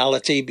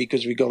hospitality,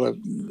 because we got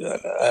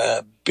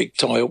a big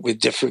tie-up with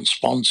different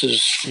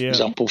sponsors. For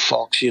example,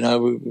 Fox, you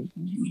know,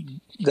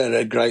 they're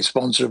a great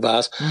sponsor of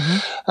ours.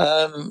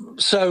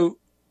 So,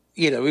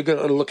 you know, we've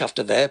got to look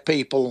after their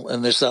people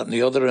and this, that and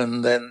the other.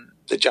 And then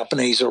the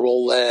Japanese are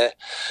all there.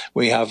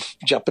 We have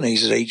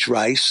Japanese at each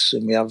race,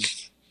 and we have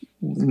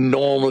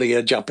normally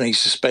a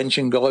Japanese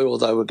suspension guy,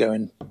 although we're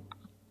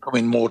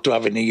coming more to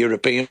having a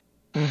European.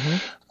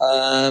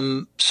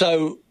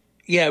 So,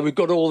 yeah, we've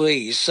got all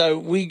these. So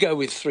we go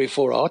with 3 or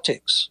 4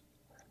 Arctics.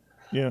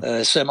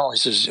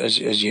 Semis,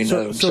 as you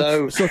know.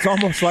 So it's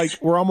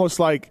almost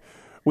like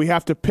we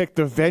have to pick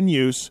the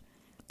venues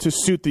to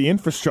suit the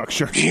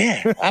infrastructure.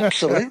 Yeah,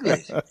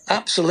 absolutely,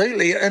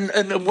 absolutely.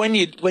 And when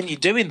you're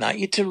doing that,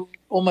 you're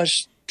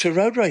almost to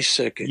road race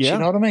circuits. You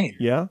know what I mean?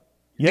 Yeah.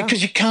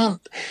 Because you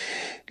can't,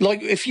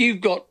 like, if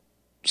you've got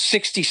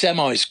 60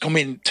 semis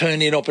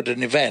turning up at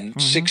an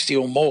event, 60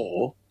 or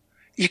more.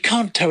 You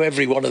can't tow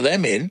every one of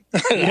them in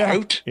and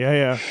out.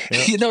 Yeah.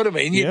 You know what I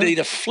mean? You need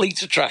a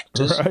fleet of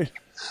tractors. Right.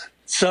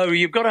 So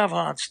you've got to have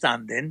hard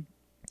standing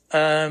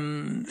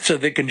so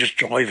they can just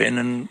drive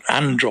in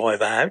and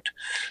drive out.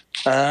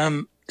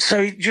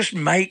 So it just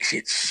makes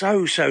it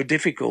so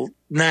difficult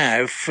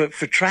now for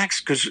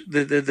tracks because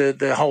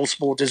the whole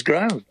sport has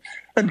grown.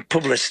 And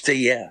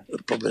publicity,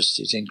 the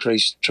publicity's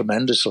increased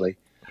tremendously.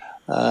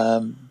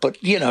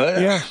 But, you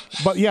know,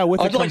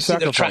 with I'd like to see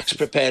the tracks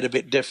prepared a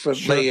bit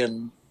differently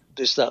and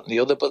this, that, and the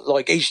other, but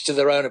like each to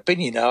their own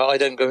opinion. Now, I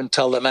don't go and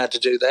tell them how to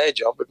do their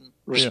job, and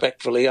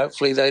respectfully,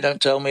 hopefully they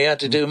don't tell me how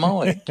to do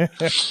mine.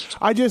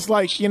 I just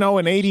like, you know,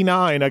 in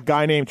 '89, a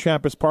guy named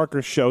Trampus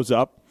Parker shows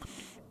up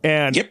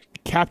and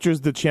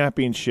captures the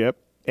championship,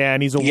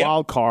 and he's a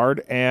wild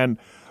card, and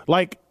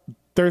like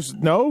there's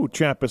no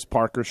Trappist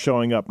Parker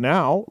showing up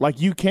now. Like,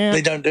 you can't.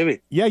 They don't do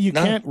it. Yeah, you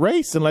can't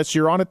race unless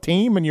you're on a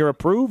team and you're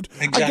approved.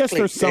 Exactly. I guess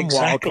there's some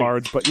wild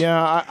cards, but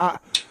yeah,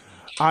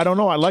 I don't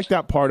know. I like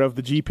that part of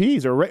the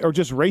GPs or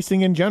just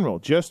racing in general.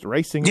 Just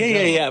racing.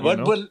 Yeah.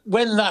 But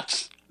when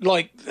that's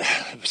like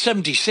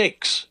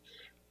 76,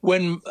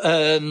 when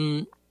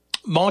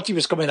Marty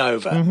was coming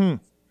over,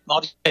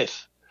 Marty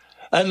Smith,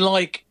 and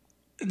like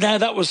now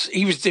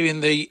he was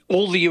doing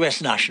all the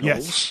US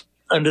Nationals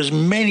and as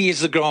many as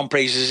the Grand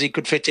Prix as he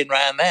could fit in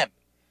around them.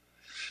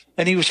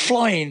 And he was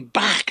flying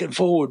back and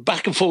forward,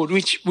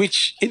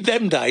 which in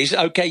them days,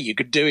 okay, you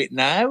could do it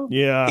now,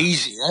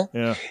 easier.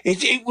 Yeah,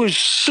 it was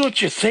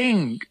such a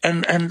thing,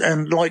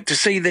 and like to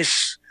see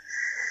this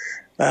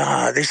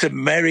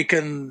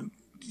American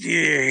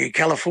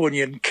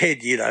Californian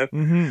kid,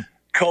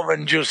 come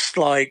and just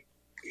like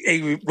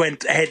he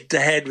went head to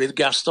head with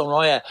Gaston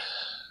Royer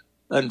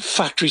and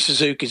factory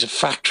Suzuki's and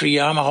factory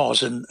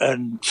Yamahas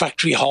and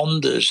factory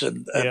Hondas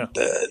and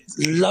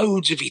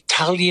loads of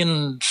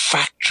Italian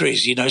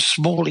factories,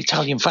 small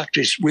Italian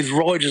factories with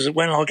riders that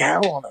went like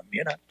hell on them,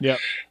 Yeah.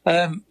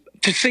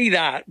 To see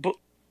that, but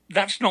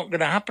that's not going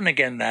to happen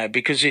again now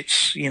because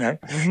it's,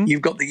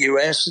 you've got the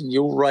US and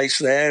you'll race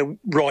there,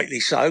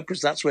 rightly so,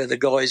 because that's where the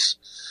guys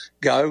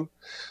go.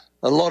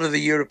 A lot of the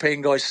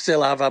European guys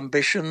still have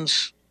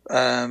ambitions.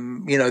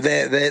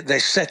 They're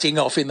setting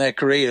off in their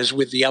careers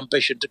with the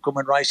ambition to come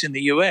and race in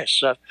the US.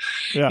 So,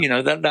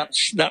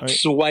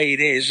 that's the way it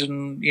is.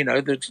 And,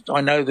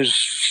 I know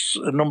there's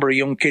a number of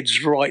young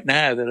kids right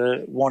now that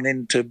are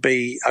wanting to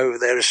be over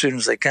there as soon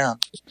as they can.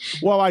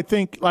 Well, I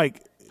think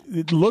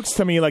it looks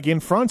to me like in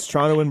Front's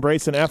trying to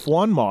embrace an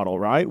F1 model,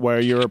 right? Where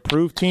you're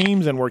approved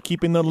teams and we're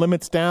keeping the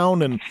limits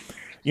down and,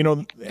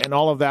 and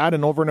all of that.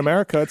 And over in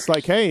America, it's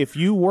like, hey, if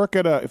you work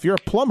if you're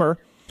a plumber,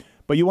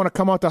 but you want to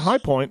come out to High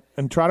Point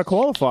and try to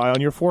qualify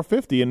on your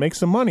 450 and make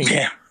some money.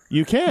 Yeah.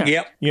 You can.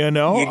 Yep.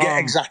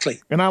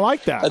 Exactly. And I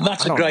like that. And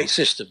that's a great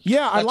system.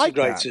 Yeah, I like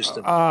that. That's a great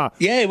system. Well,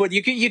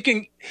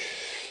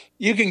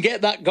 you can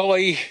get that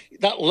guy,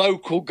 that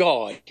local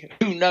guy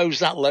who knows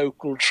that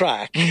local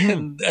track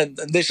and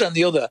this and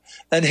the other,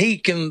 and he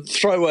can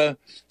throw a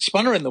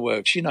spanner in the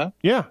works,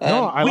 Yeah,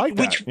 I like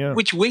that.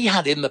 Which we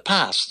had in the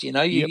past,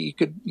 you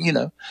could,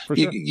 For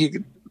sure. you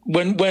could.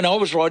 When I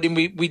was riding,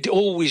 we'd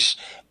always,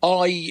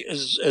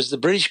 as the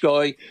British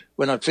guy,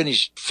 when I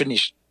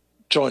finished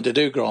trying to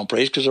do Grand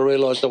Prix, because I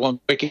realised I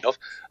wasn't quick enough,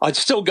 I'd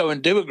still go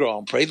and do a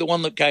Grand Prix, the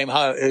one that came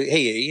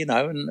here, and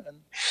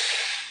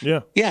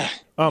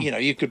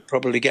you could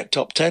probably get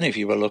top 10 if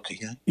you were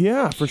lucky.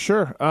 Yeah, for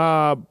sure.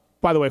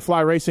 By the way,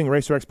 Fly Racing,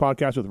 Racer X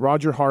podcast with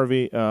Roger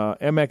Harvey,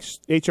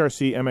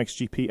 HRC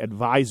MXGP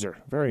advisor.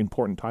 Very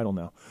important title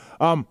now.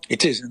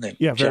 It is, isn't it?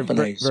 Yeah,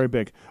 very, very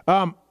big.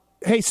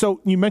 Hey, so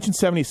you mentioned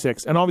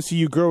 76, and obviously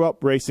you grew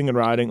up racing and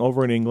riding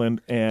over in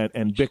England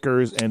and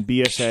Bickers and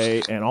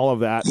BSA and all of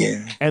that.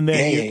 Yeah. And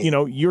then,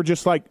 you're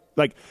just like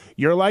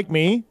you're like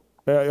me.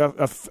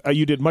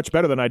 You did much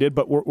better than I did,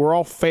 but we're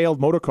all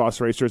failed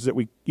motocross racers that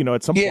we,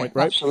 at some point,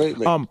 right?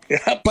 Absolutely.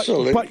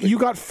 Absolutely. But you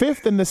got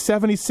fifth in the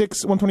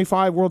 76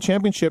 125 World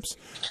Championships,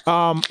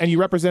 and you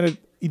represented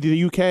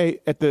the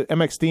UK at the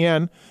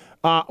MXDN,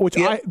 which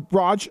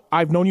Raj,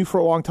 I've known you for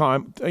a long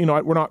time. We're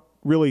not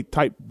really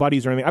tight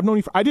buddies or anything. I've known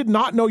you. I did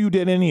not know you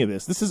did any of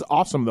this. This is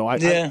awesome, though. I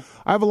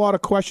have a lot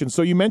of questions.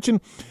 So you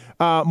mentioned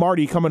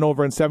Marty coming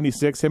over in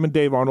 76. Him and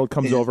Dave Arnold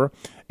comes over,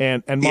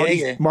 and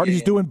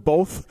Marty's doing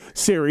both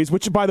series.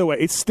 Which, by the way,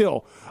 it's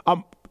still.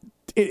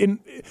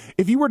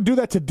 If you were to do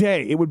that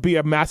today, it would be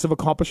a massive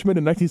accomplishment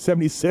in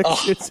 1976.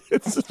 Oh,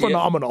 it's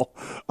phenomenal.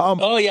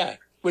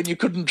 When you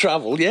couldn't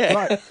travel,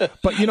 right.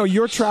 But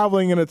you're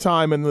traveling in a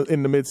time in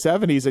the mid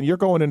 '70s, and you're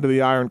going into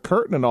the Iron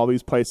Curtain and all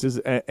these places,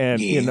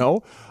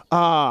 and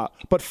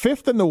but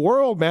fifth in the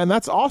world, man,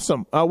 that's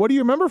awesome. What do you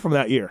remember from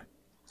that year?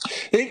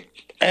 Like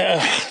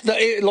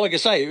I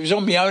say, it was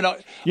on my own.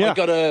 I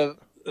got a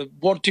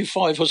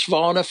 125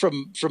 Husqvarna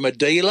from a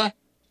dealer.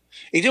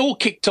 It all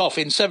kicked off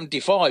in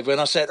 '75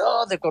 when I said,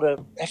 they've got a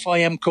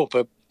FIM Cup,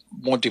 a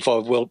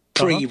 125 World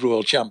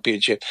Pre-World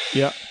Championship.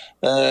 Yeah.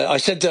 I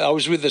said I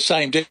was with the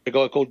same dealer, a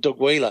guy called Doug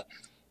Wheeler,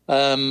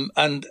 and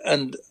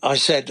I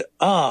said,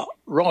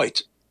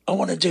 right, I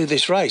want to do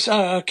this race.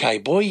 Oh, okay,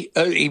 boy.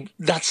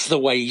 That's the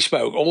way he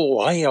spoke.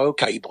 Oh,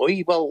 okay,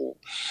 boy. Well,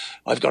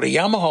 I've got a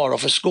Yamaha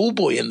off a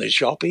schoolboy in the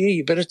shop here.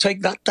 You better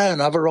take that down,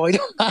 have a ride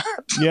on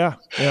that.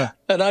 Yeah.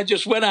 And I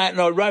just went out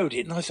and I rode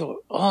it, and I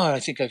thought, I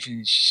think I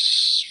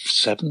finished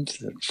 7th,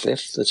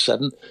 5th, or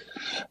 7th.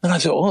 And I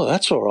thought,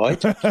 that's all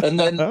right. And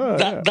then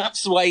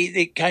that's the way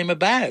it came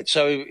about.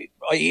 So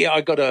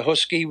I got a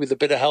Husky with a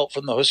bit of help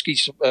from the Husky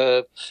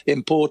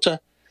importer.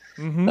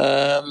 Mm-hmm.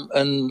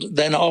 And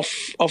then off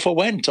I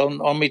went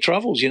on my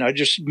travels,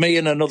 just me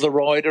and another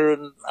rider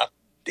and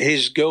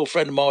his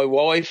girlfriend and my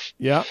wife.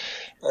 Yeah.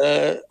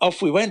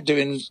 Off we went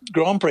doing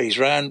Grand Prix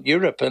around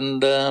Europe,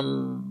 and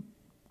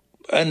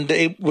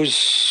it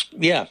was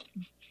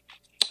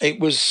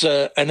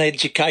an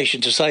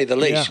education, to say the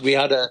least. Yeah. We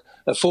had a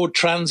Ford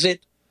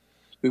Transit.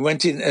 We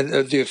went in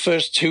the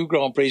first two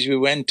Grand Prix we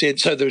went in.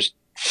 So there was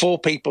 4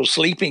 people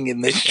sleeping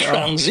in this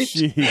transit.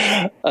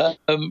 Oh,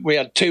 We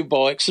had 2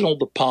 bikes and all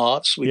the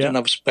parts. We didn't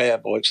have spare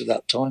bikes at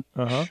that time.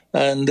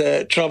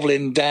 And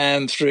travelling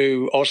down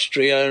through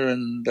Austria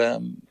and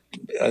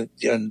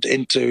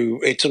into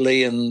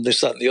Italy and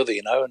this, that, and the other,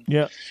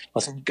 And I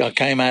think I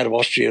came out of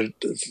Austria.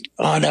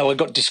 Oh, no, I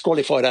got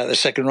disqualified out of the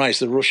second race.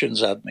 The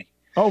Russians had me.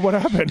 Oh, what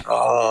happened?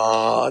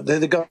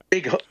 They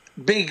got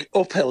big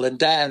uphill and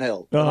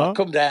downhill. And I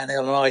come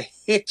downhill and I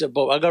hit a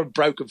bump. I got a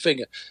broken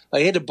finger.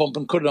 I hit a bump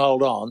and couldn't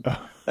hold on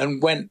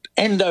and went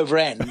end over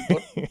end,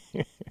 but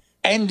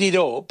ended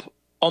up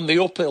on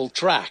the uphill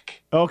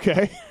track.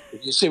 Okay.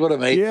 You see what I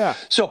mean? Yeah.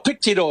 So I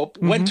picked it up,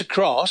 went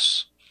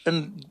across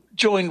and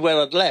joined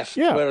where I'd left,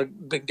 where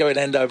I'd been going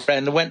end over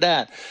end, and went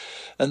down.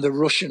 And the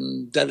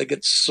Russian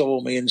delegates saw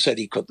me and said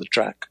he cut the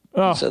track.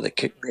 Oh. So they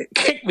kicked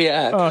me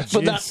out. Oh,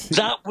 but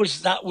that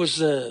was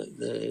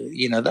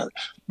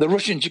the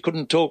Russians you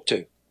couldn't talk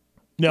to.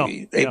 No,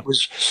 it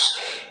was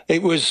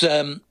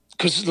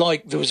because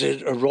like there was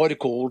a rider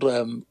called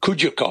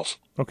Kujakov.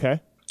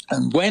 Okay.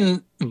 And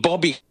when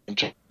Bobby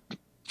came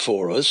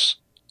for us,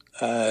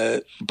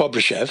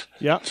 Bobryshev,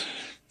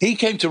 he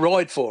came to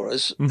ride for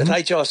us at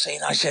HRC,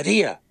 and I said,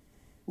 "Here,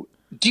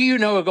 do you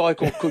know a guy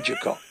called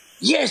Kujakov?"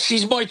 Yes,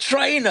 he's my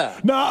trainer.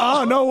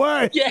 No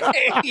way. Yeah.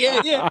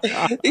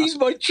 He's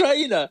my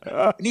trainer.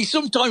 And he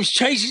sometimes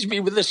chases me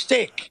with a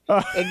stick.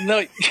 And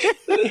like,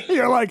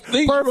 you're like,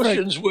 these perfect.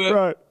 Russians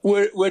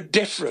were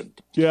different.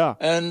 Yeah.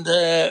 And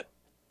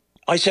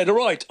I said, all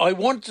right,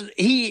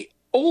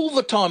 all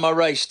the time I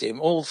raced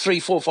him, all 3,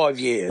 4, 5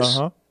 years,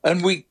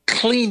 and we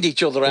cleaned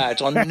each other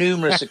out on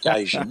numerous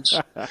occasions.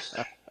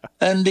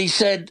 And I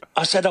said,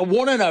 I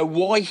want to know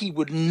why he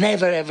would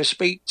never, ever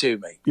speak to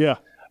me. Yeah.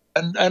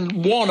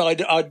 And one,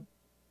 I'd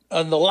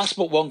on the last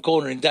but one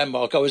corner in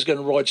Denmark, I was going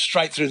to ride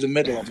straight through the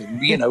middle of him.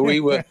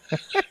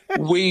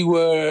 We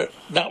were,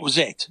 that was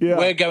it. Yeah.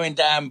 We're going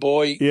down,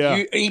 boy.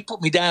 Yeah. He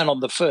put me down on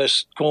the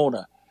first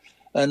corner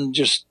and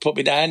just put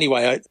me down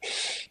anyway.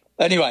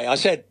 I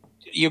said,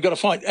 you've got to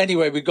fight.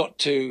 Anyway, we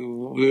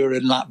were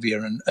in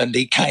Latvia and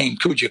he came,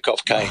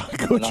 Kujakov came.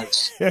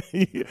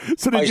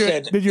 So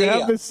did you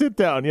have this sit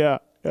down? Yeah.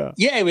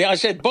 I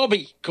said,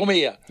 Bobby, come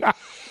here.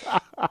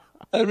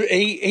 And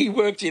he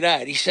worked it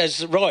out. He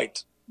says,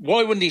 right,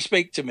 why wouldn't he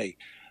speak to me?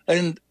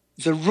 And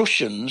the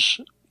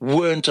Russians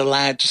weren't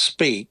allowed to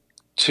speak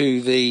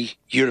to the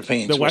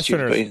Europeans. The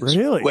Westerners, Europeans,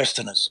 really?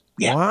 Westerners,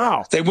 yeah.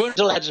 Wow. They weren't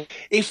allowed to.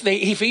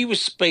 If he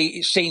was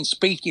seen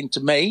speaking to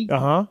me,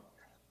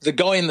 the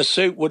guy in the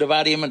suit would have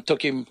had him and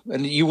took him,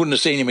 and you wouldn't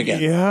have seen him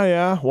again.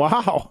 Yeah.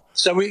 Wow.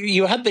 So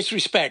you had this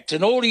respect,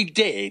 and all he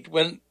did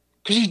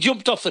because he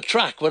jumped off the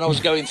track when I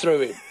was going through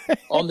him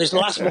on this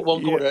last but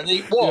one corner, and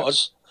it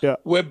was. Yeah.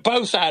 We're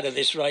both out of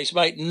this race,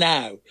 mate,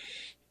 now.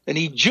 And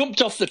he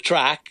jumped off the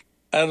track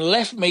and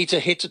left me to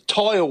hit a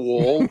tyre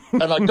wall,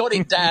 and I got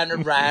it down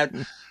and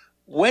round,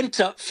 went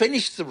up,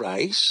 finished the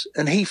race,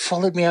 and he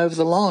followed me over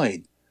the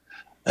line.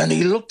 And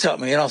he looked at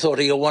me, and I thought,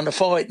 he'll want to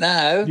fight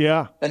now.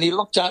 Yeah. And he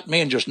looked at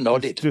me and just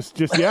nodded. Just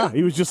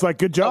he was just like,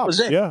 good job. That was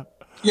it.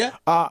 Yeah.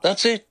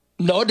 That's it.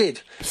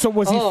 Nodded. So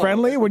was he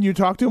friendly when you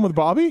talked to him with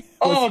Bobby?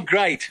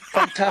 Great.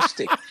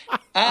 Fantastic.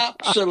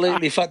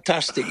 Absolutely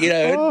fantastic.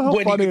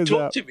 When he could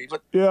talk to me.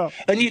 But,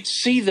 and you'd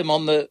see them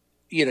on the,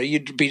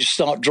 you'd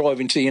start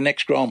driving to your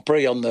next Grand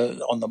Prix on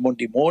the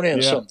Monday morning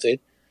or something.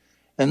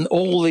 And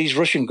all these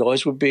Russian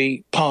guys would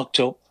be parked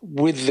up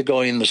with the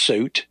guy in the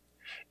suit,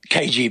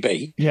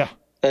 KGB. Yeah.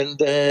 And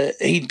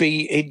they'd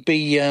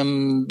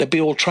be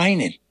all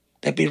training.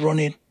 They'd be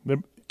running.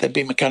 There'd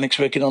be mechanics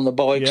working on the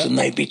bikes, and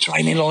they'd be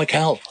training like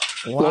hell.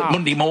 Wow. Like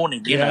Monday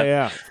morning, you know.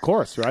 Yeah, of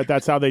course, right?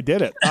 That's how they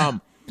did it.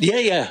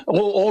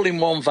 All in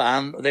one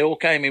van. They all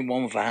came in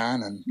one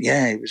van, and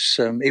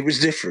it was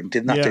different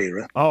in that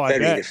era. Oh, Very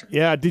bet. different.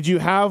 Yeah. Did you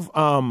have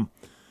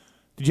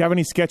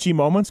any sketchy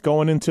moments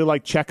going into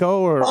like Czechia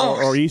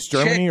or East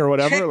Germany or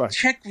whatever?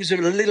 Czech was a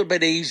little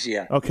bit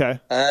easier. Okay.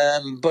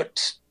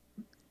 But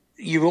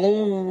you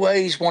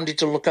always wanted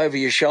to look over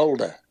your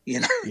shoulder.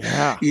 You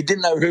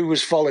didn't know who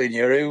was following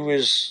you, who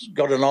was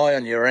got an eye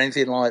on you, or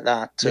anything like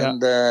that.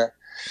 Yeah.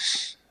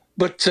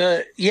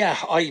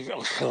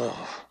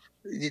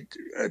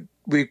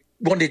 We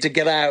wanted to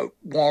get out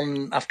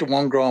after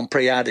one Grand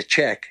Prix out of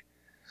Czech,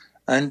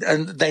 and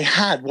they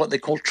had what they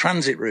call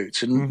transit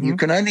routes, and you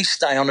can only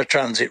stay on a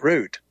transit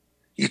route.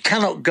 You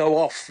cannot go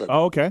off them.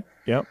 Oh, okay.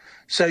 Yep.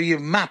 So your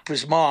map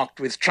was marked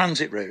with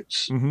transit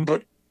routes,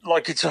 but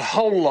like it's a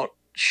whole lot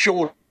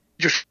short,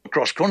 just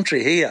across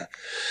country here.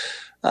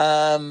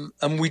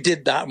 And we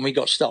did that, and we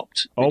got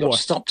stopped. We got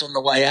stopped on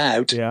the way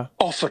out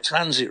off a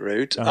transit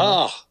route.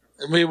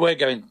 And we were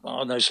going,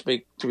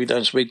 we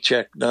don't speak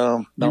Czech.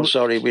 No,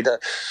 sorry, we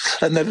don't.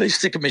 And then they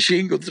stick a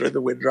machine gun through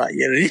the window at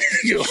you.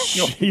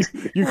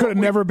 You could have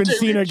never been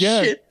seen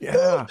again. Shit.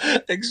 Yeah.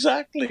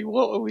 Exactly.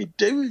 What are we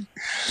doing?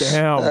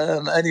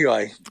 Damn.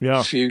 Anyway,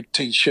 a few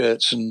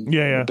T-shirts and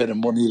a bit of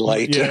money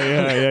later.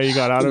 Yeah, you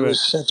got out of it. It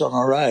was set on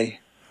array.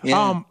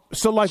 Yeah.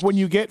 So like when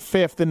you get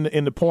fifth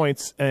in the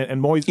points,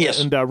 and Moise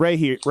and Ray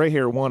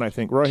here won, I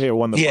think. Ray here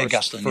won the first.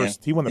 Gaston,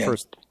 he won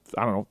the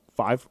I don't know,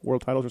 5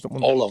 world titles or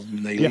something. All of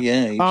them, nearly.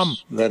 Yeah.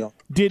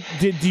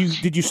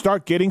 Did you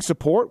start getting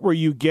support? Were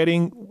you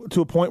getting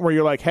to a point where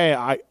you're like, hey,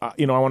 I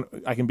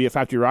can be a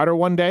factory rider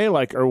one day,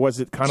 like, or was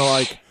it kind of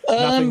like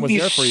nothing was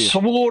there for you?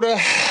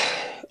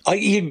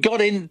 You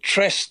got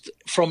interest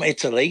from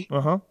Italy.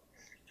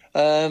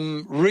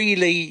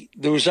 Really,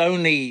 there was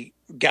only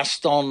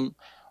Gaston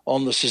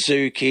on the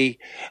Suzuki.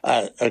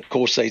 Of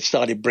course, they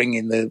started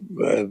bringing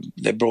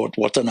they brought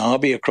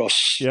Watanabe across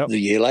the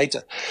year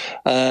later.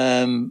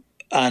 And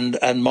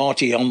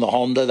Marty on the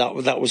Honda.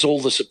 That was all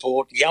the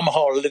support.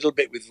 Yamaha a little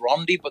bit with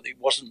Rondi, but it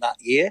wasn't that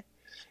year.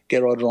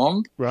 Gerard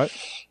Rond. Right.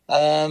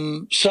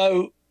 You're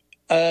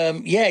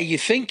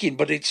thinking,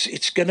 but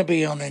it's going to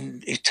be on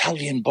an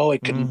Italian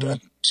bike, and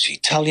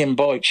Italian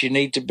bikes, you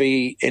need to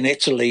be in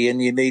Italy,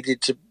 and you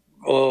needed to.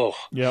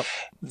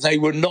 They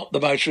were not the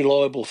most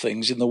reliable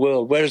things in the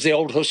world. Whereas the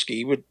old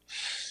Husky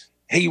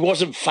he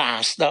wasn't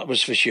fast, that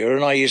was for sure.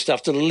 And I used to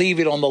have to leave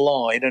it on the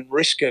line and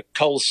risk a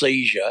cold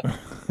seizure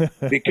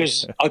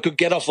because I could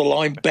get off the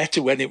line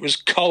better when it was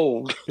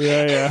cold.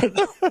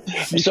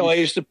 So I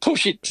used to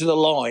push it to the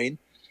line,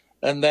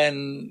 and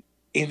then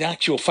in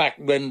actual fact,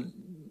 when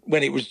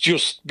it was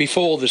just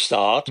before the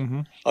start,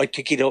 I'd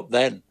kick it up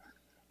then.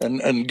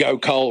 And go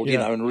cold,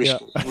 and risk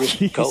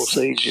cold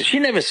seizures. She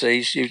never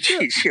sees.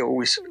 She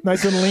always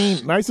nice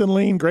and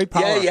lean, great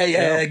power.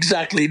 Yeah,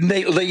 exactly.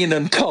 Lean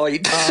and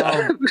tight.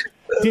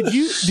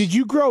 Did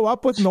you grow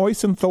up with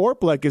Noyce and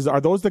Thorpe? Like,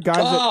 are those the guys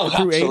that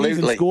through 80s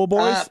and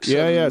schoolboys?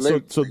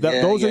 Absolutely. So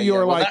those are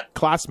your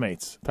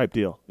classmaents type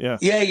deal.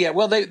 Yeah.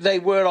 Well, they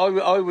were.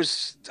 I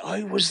was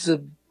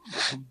the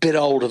bit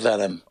older than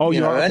them. Oh,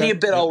 you are only a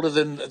bit older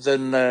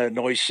than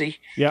Noisy.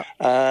 Yeah.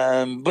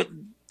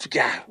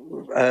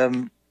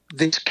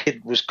 This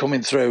kid was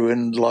coming through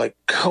and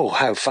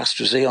how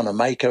fast was he on a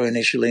Mako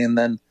initially, and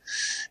then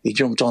he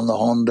jumped on the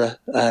Honda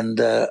and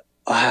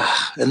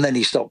then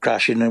he stopped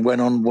crashing and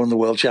went on and won the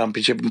world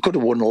championship and could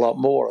have won a lot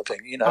more, I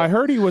think. I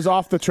heard he was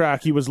off the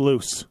track. He was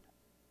loose.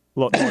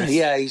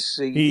 Yeah,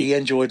 he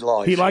enjoyed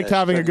life. He liked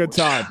having a good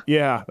time.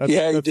 Yeah.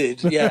 He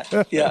did. Yeah.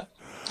 He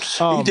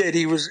did.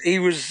 He was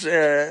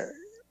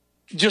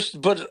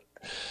but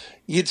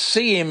you'd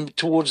see him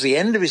towards the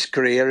end of his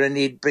career and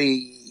he'd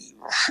be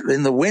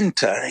in the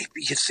winter,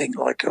 you think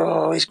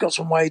he's got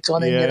some weight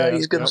on him,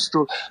 he's going to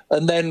struggle.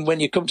 And then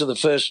when you come to the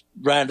first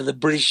round of the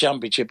British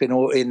Championship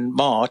in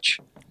March,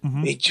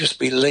 he'd just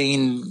be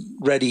lean,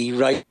 ready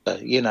racer,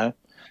 you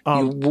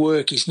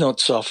work his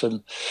nuts off.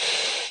 And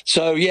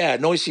so,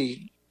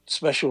 Noisy,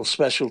 special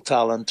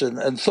talent.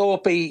 And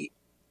Thorpe, we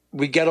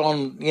get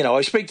on,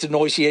 I speak to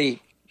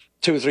Noisy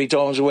 2 or 3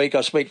 times a week.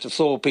 I speak to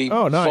Thorpe 5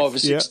 or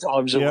 6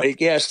 times a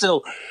week. Yeah,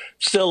 still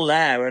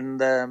now. And,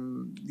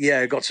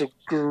 got some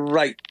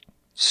great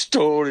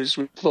stories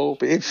with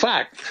Thorpe. In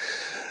fact,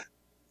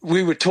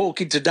 we were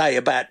talking today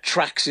about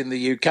tracks in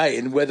the UK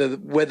and whether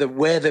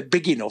they're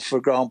big enough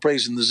for Grand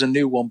Prix. And there's a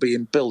new one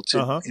being built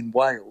in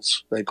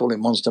Wales. They call it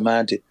Monster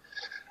Mountain.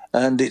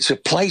 And it's a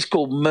place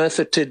called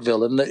Merthyr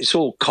Tydfil, and it's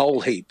all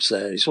coal heaps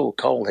there. It's all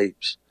coal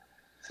heaps.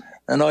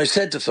 And I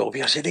said to Thorpe,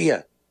 I said,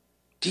 here,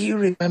 do you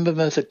remember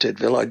Merthyr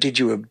Tydfil? I did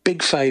you a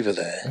big favour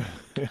there.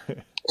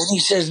 And he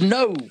says,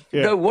 no,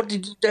 what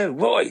did you do?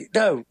 Why?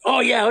 No.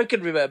 Oh, yeah, I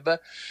can remember.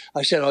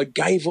 I said, I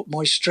gave up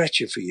my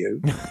stretcher for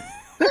you.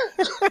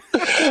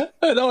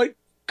 And I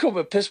come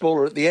a piss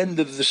baller at the end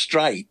of the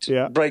straight,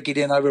 breaking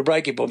in over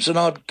braking bumps, and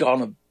I'd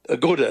gone a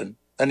good one,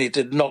 and it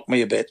had knocked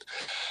me a bit.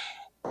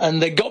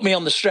 And they got me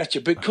on the stretcher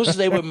because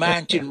they were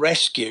mountain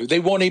rescue. They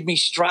wanted me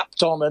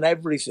strapped on and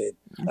everything.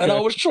 Okay. And I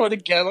was trying to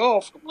get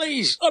off.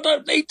 Please, I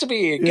don't need to be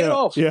here. Get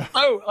off. Yeah.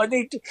 No, I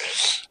need to.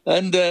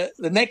 And the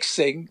next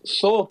thing,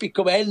 Thorpe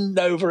come end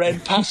over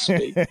end past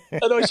me.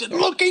 And I said,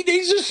 look, he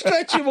needs a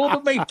stretcher more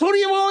than me. Put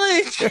him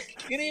on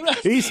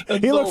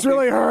it. He looks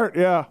really hurt,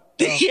 yeah.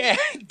 Yeah,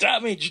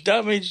 damaged,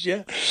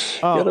 yeah.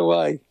 Get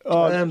away.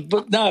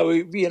 But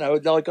no,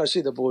 like I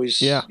see the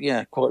boys,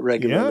 quite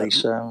regularly.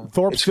 So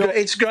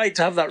it's great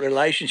to have that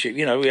relationship.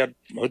 We had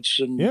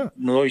Hudson,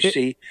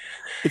 Noisy.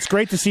 It's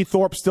great to see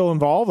Thorpe still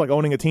involved, like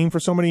owning a team for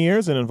so many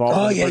years and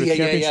involved in the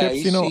British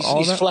Championships.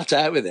 He's flat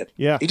out with it.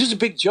 Yeah, he does a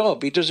big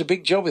job. He does a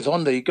big job with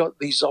Honda. He got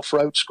these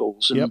off-road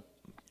schools. And,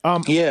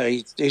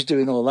 he's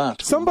doing all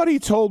that. Somebody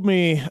told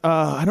me,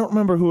 I don't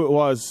remember who it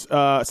was.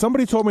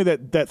 Somebody told me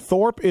that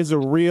Thorpe is a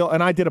real,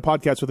 and I did a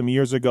podcast with him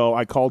years ago.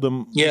 I called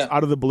him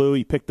out of the blue.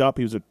 He picked up.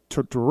 He was a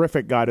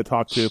terrific guy to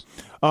talk to.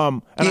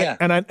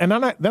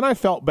 Then I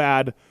felt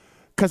bad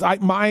because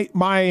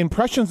my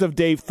impressions of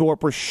Dave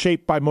Thorpe were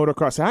shaped by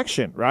motocross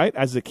action, right?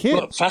 As a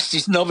kid,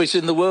 fastest novice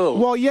in the world.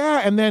 Well,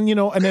 yeah, and then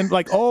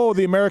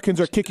the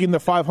Americans are kicking the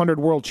 500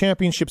 World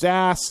Championships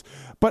ass.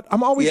 But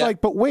I'm always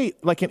but wait,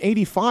 in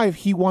 '85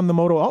 he won the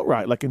moto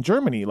outright, in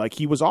Germany,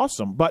 he was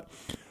awesome. But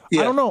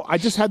I don't know, I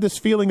just had this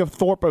feeling of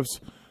Thorpe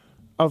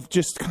of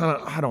just kind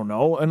of, I don't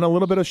know, and a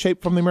little bit of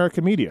shape from the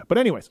American media. But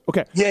anyways,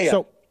 okay.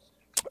 So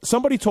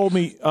somebody told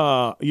me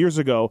years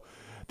ago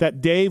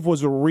that Dave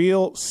was a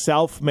real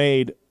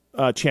self-made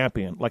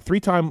champion,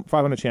 3-time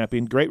 500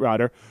 champion, great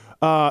rider.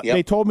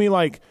 They told me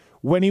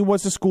when he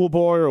was a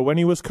schoolboy or when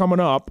he was coming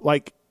up,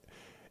 like,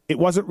 it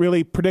wasn't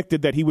really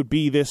predicted that he would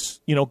be this,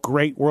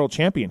 great world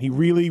champion. He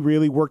really,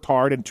 really worked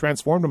hard and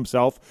transformed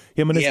himself,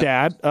 him and his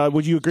dad.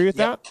 Would you agree with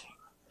that?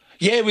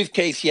 Yeah, with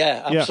Keith,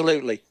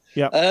 absolutely.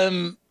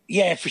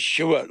 Yeah, for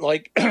sure.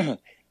 Like,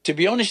 to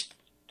be honest,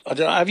 I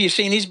don't know, have you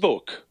seen his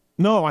book?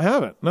 No, I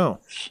haven't, no.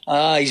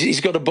 He's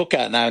got a book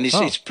out now, and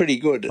it's pretty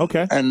good.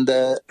 Okay. And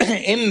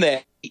in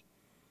there,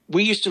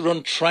 we used to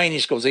run training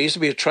schools. There used to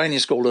be a training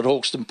school at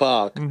Hawkston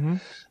Park,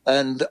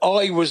 and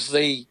I was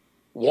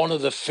one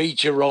of the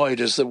feature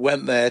riders that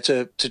went there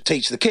to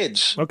teach the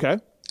kids. Okay.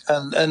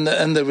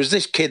 And there was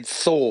this kid,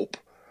 Thorpe,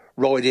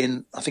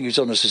 riding, I think he was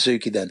on a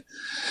Suzuki then.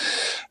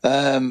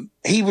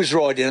 He was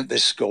riding at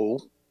this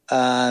school,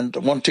 and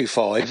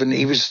 125, and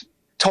he was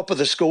top of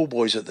the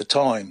schoolboys at the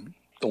time,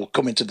 or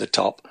coming to the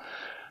top.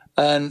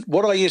 And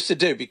what I used to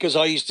do, because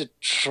I used to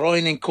try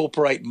and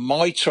incorporate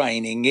my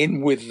training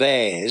in with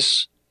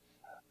theirs,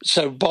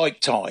 so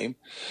bike time.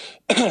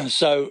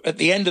 So at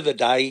the end of the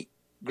day,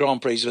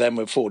 Grand Prix of them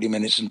were 40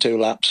 minutes and 2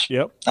 laps,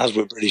 as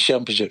were British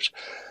Championships.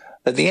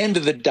 At the end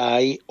of the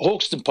day,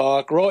 Hawkston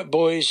Park, right,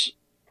 boys,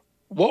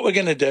 what we're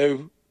going to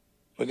do,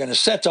 we're going to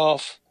set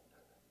off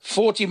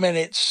 40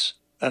 minutes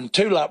and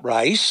 2 lap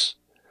race.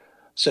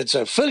 Said,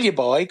 so fill your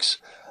bikes,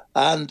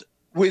 and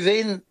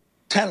within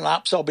 10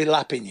 laps, I'll be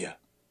lapping you.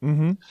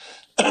 And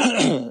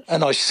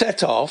I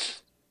set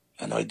off,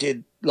 and I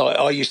did,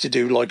 I used to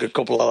do like a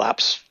couple of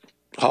laps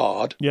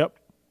hard.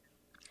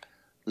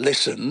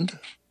 Listened,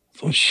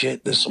 thought,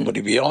 shit, there's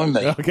somebody behind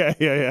me. Okay,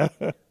 yeah.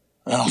 And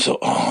I thought,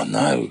 oh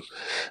no,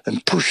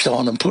 and pushed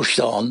on,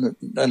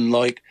 and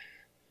like,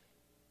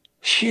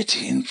 shit,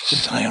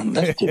 I haven't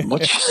left him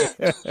much.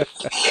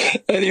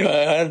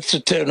 Anyway, I had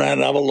to turn around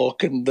and have a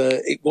look, and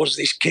it was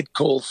this kid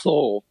called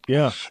Thorpe.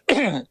 Yeah.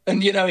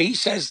 And, he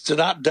says to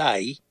that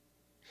day,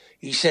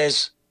 he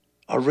says,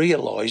 I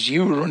realised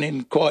you were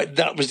running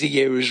that was the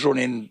year he was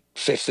running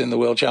 5th in the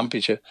World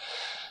Championship.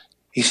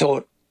 He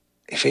thought,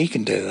 if he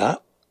can do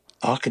that,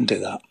 I can do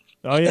that.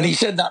 Oh, yeah. And he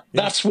said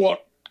that's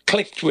what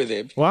clicked with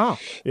him. Wow.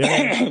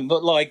 Yeah.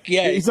 But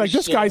he's like,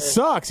 this guy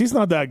sucks. He's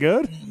not that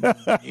good.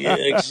 Yeah,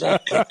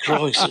 exactly.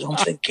 Christ. I'm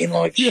thinking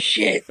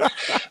shit.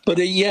 But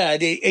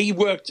he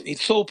worked.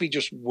 Thorpe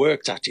just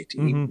worked at it.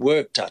 He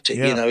worked at it.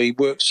 Yeah. He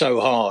worked so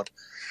hard.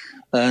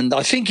 And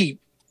I think he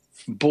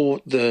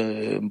brought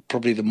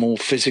probably the more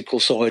physical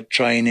side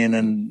training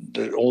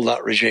and all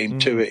that regime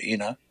to it,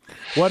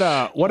 What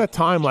a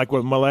time, like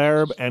with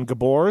Malherbe and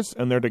Gabors,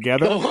 and they're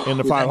together in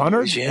the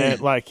 500,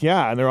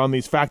 and they're on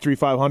these factory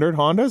 500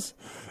 Hondas,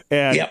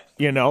 and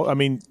I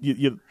mean,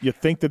 you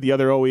think that the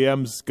other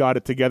OEMs got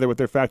it together with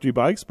their factory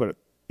bikes, but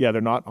they're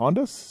not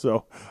Hondas.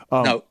 So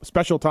no.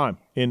 Special time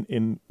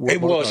in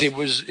World it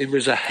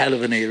was a hell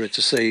of an era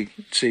to see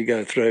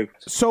go through.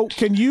 So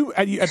can you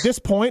at this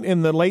point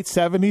in the late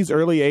 70s,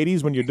 early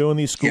 80s, when you're doing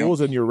these schools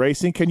and you're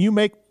racing,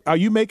 are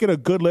you making a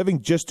good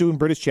living just doing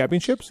British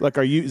Championships? Like,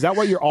 is that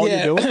what you're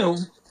doing?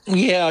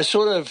 Yeah, I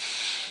sort of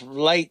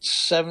late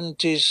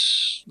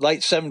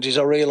 70s,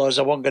 I realised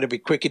I wasn't going to be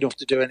quick enough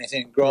to do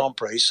anything in Grand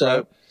Prix.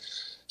 So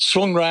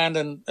swung round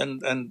and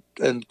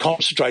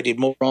concentrated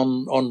more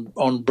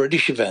on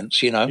British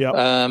events,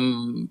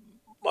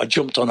 I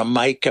jumped on a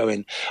Mako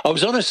I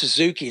was on a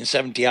Suzuki in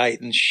 78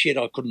 and shit,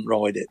 I couldn't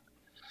ride it.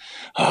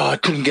 I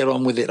couldn't get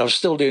on with it. I was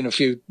still doing a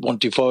few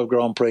 125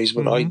 Grand Prix,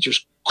 but I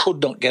just could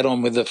not get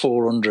on with the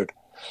 400.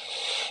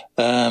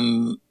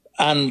 And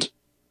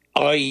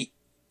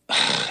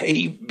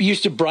he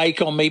used to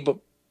brake on me, but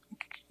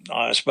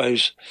I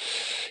suppose,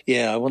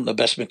 I wasn't the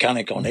best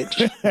mechanic on it.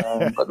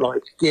 But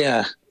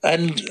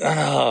And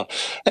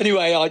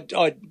anyway,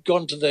 I'd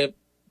gone to the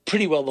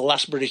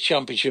last British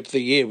Championship of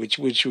the year, which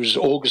was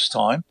August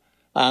time.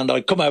 And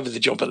I come over the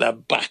jump and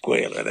that back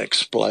wheel had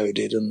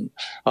exploded, and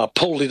I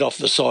pulled it off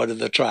the side of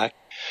the track,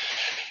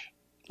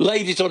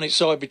 laid it on its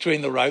side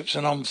between the ropes,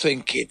 and I'm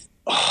thinking,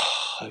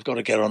 I've got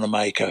to get on the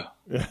Mako.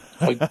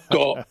 I've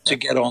got to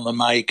get on the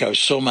Mako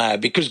somehow,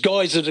 because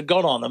guys that had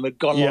gone on them had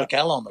gone like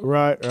hell on them.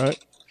 Right.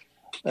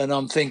 And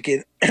I'm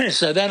thinking,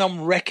 so then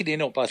I'm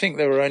reckoning up. I think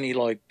they were only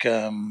like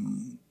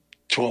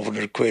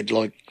 1,200 quid,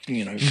 like,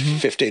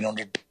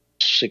 $1,500,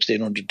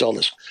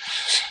 $1,600.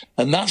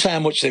 And that's how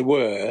much they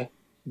were.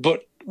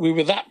 But we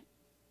were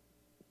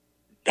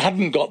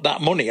hadn't got that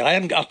money.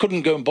 I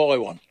couldn't go and buy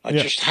one. I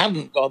just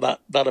hadn't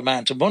got that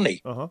amount of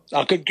money.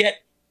 I could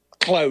get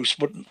close,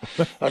 but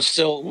I was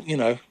still,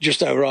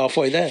 just over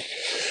halfway there.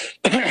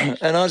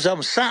 And as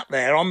I'm sat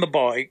there on the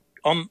bike's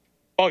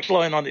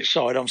lying on its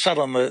side, I'm sat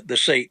on the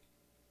seat,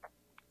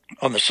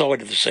 on the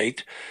side of the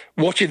seat,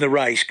 watching the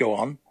race go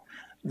on.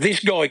 This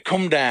guy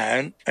come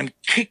down and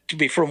kicked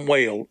me front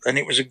wheel, and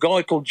it was a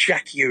guy called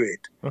Jack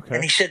Hewitt. Okay.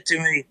 And he said to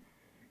me,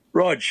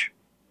 Rog,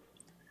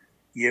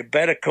 you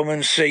better come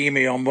and see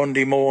me on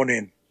Monday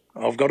morning.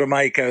 I've got a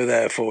Mako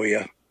there for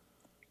you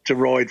to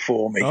ride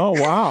for me. Oh,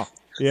 wow.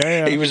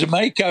 Yeah. He was a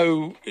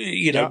Mako,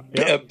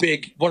 a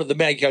big, one of the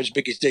Mako's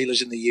biggest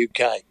dealers in the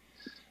UK.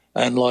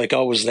 And I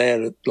was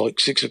there at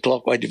 6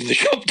 o'clock waiting for the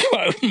shop to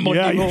open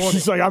Monday morning.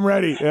 She's like, I'm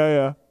ready.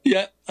 Yeah.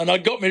 Yeah, and I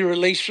got my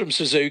release from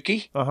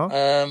Suzuki.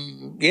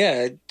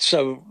 I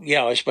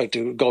spoke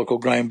to a guy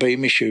called Graham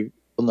Beamish who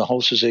on the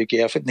whole Suzuki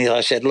effort, and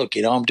I said, "Look,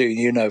 I'm doing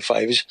you no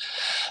favours,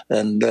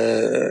 and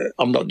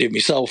I'm not doing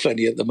myself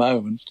any at the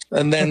moment."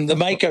 And then the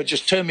Mako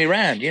just turned me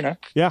around, Yeah,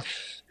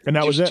 and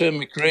that was it. Turned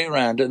my career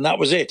around, and that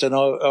was it. And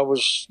I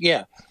was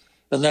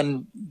and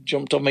then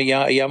jumped on my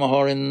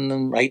Yamaha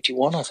in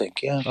 '81, I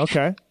think. Yeah.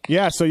 Okay.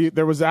 Yeah. So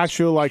there was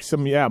actual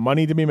some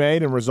money to be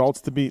made and results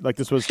to be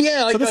this was.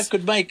 Yeah, I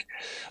could make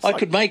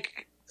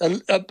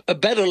a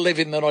better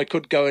living than I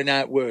could going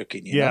out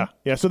working. You know?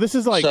 Yeah. So this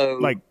is like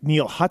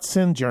Neil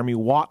Hudson, Jeremy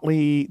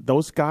Watley,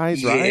 those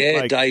guys, right?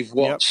 Yeah, Dave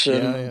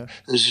Watson. Yep.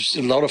 There's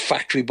a lot of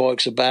factory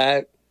bikes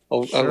about.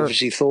 Sure.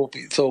 Obviously, Thorpe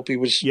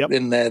was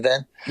in there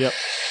then. Yep.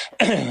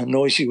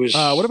 Noisy was.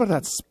 What about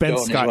that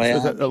Spence guy?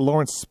 Was that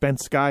Lawrence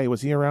Spence guy?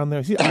 Was he around there?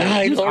 Was he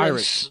Irish?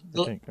 Lawrence.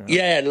 I think, right?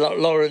 Yeah,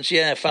 Lawrence.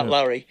 Yeah, Fat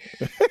Larry.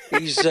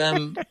 He's.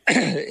 I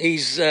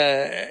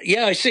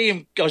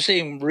see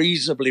him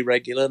reasonably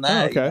regular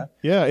now. Oh, okay.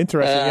 Yeah,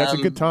 interesting. It's a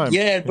good time.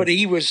 Yeah, but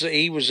he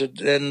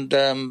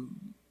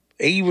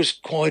was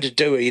quite a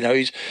doer.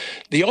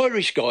 The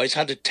Irish guys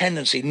had a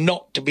tendency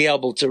not to be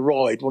able to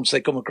ride once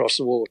they come across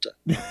the water.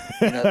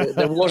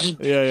 There wasn't.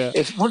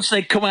 If once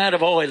they come out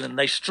of Ireland,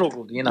 they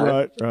struggled.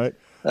 Right.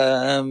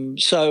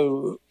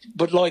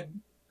 But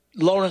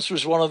Lawrence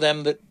was one of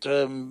them that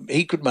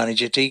he could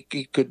manage it.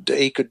 He could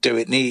do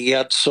it, and he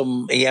had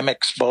some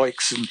EMX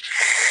bikes, and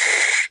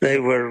they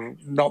were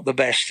not the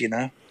best.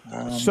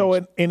 So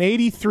in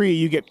 '83,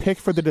 you get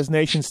picked for the Des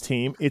Nations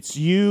team. It's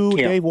you,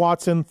 Dave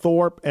Watson,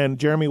 Thorpe, and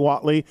Jeremy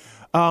Watley.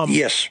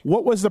 Yes.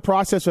 What was the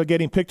process of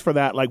getting picked for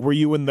that? Were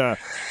you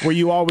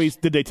always?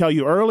 Did they tell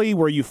you early?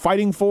 Were you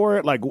fighting for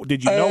it?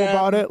 Did you know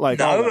about it?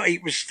 No,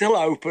 it was still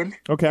open.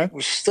 Okay. It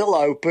was still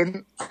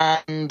open,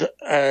 and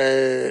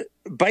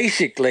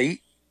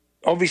basically,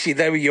 obviously,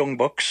 they were young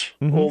bucks,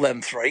 all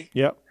them three.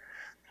 Yep.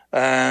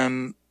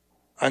 And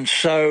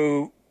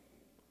so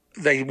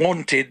they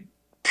wanted.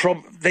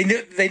 They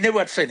knew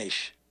I'd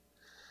finish.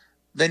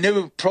 They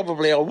knew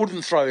probably I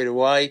wouldn't throw it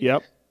away.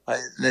 Yep.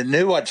 They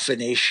knew I'd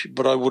finish,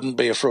 but I wouldn't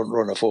be a front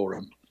runner for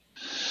them.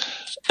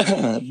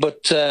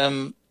 But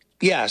so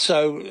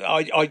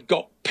I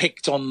got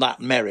picked on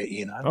that merit,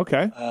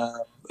 Okay.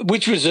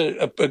 Which was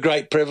a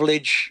great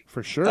privilege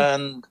for sure.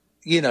 And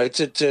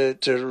to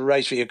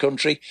race for your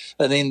country.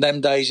 And in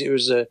them days, it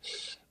was a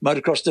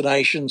motocross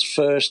donations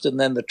first, and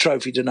then the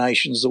trophy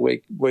donations the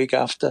week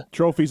after.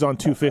 Trophies on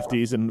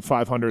 250s and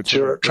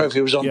 500s.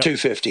 Trophy was on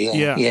 250.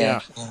 Yeah.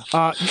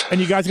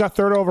 And you guys got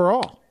third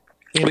overall.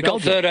 We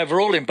got third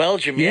overall in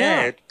Belgium.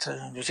 Yeah.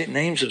 Was it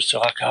Nimes of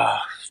Sark?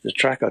 The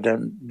track I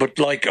don't. But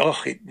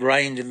it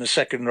rained in the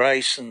second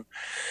race, and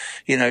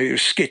it was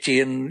skitty,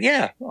 and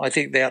I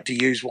think they had to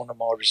use one of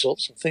my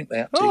results. I think they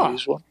had to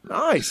use one.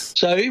 Nice.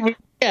 So it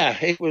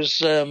was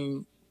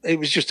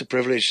just a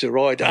privilege to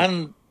ride,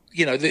 and.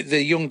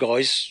 The young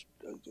guys,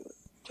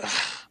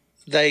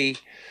 you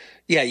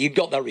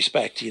got that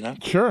respect,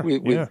 Sure,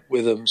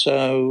 with them.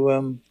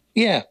 So,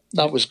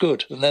 that was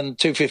good. And then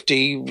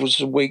 250 was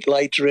a week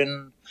later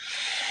in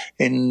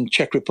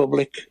Czech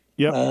Republic,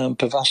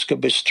 Pavaska,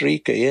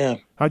 Bystrica,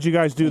 How'd you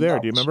guys do there?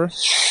 Do you remember?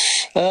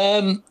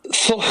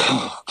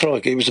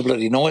 Crikey, it was a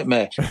bloody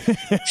nightmare.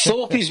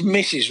 Thorpe's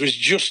missus was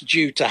just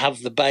due to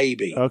have the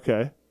baby.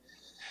 Okay.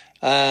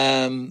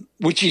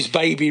 Which is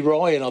baby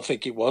Ryan, I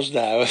think it was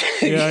now.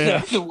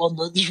 The one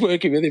that's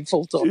working with him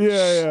full time.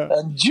 Yeah.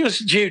 And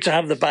just due to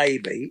have the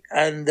baby.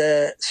 And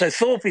so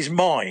Thorpe's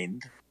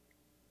mind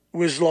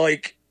was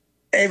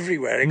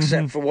everywhere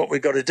except for what we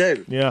got to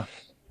do. Yeah.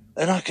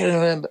 And I can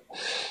remember.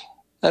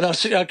 And I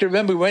can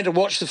remember we went to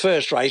watch the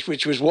first race,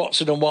 which was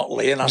Watson and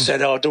Watley. And I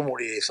said, don't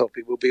worry, Thorpe,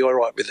 we'll be all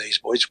right with these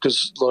boys.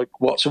 Because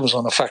Watson was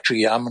on a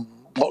factory Yam and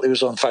Watley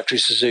was on factory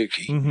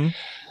Suzuki. Mm-hmm.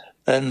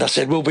 And I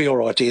said, we'll be all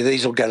right here.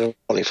 These will get a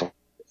qualify.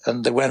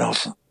 And they went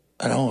off. And,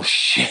 oh,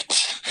 shit,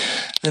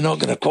 they're not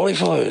going to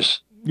qualify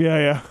us.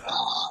 Yeah.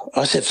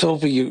 I said,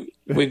 Thorpe,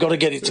 we've got to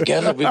get it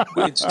together.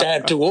 It's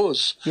down to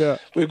us. Yeah.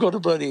 We've got to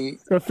got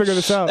to figure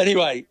this out.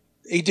 Anyway,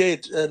 he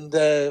did. And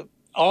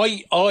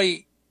I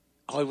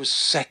was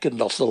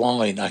second off the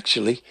line,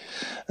 actually,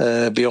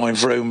 behind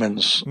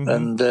Vrooman's. Mm-hmm.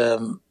 And,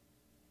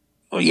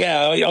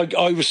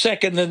 I was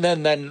second. And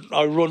then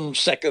I run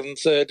second and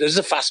third. There's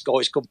the fast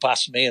guys come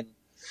past me,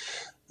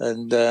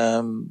 and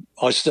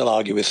I still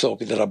argue with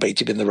Thorpe that I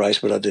beat him in the race,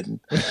 but I didn't.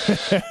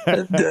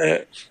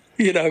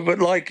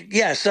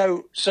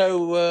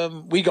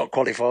 So we got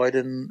qualified,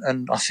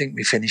 and I think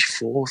we finished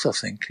fourth,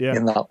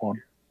 in that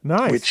one.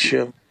 Nice. Which,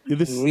 it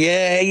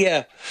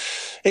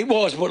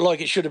was, but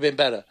it should have been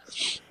better.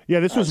 Yeah,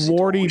 this was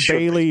Wardy,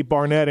 Bailey,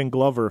 Barnett, and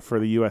Glover for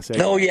the USA.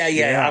 Oh, yeah,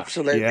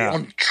 absolutely. Yeah.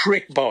 On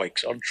trick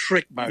bikes, on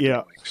trick motorbikes.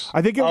 Yeah.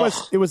 I think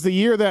it was the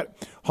year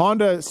that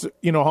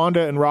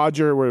Honda and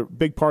Roger were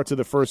big parts of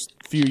the first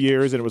few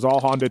years, and it was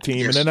all Honda team.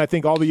 Yes. And then I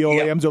think all the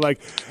OEMs are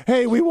like,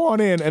 hey, we want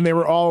in. And they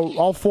were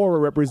all four were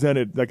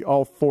represented,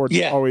 all four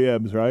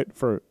OEMs, right,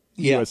 for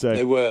USA.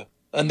 They were.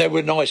 And there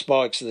were nice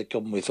bikes that they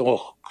come with.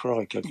 Oh,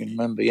 crikey, I can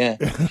remember, yeah.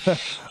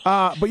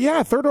 But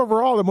yeah, third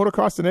overall in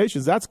Motocross of the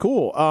Nations. That's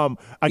cool.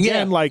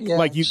 Again,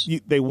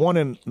 they won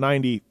in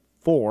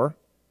 '94,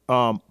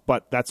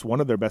 but that's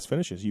one of their best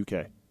finishes,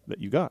 UK, that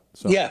you got.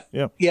 So yeah,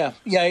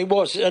 it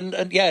was,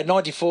 and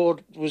 '94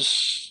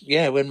 was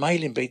when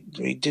Malin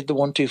he did the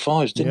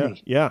 125s, didn't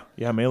he? Yeah,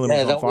 Malin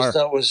was on fire.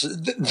 That was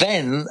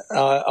then.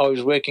 I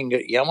was working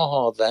at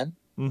Yamaha then,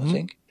 I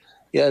think.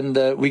 Yeah,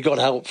 and we got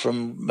help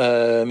from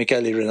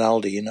Michele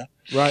Rinaldi,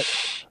 right?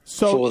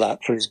 So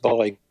for his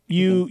bike.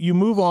 You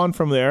move on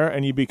from there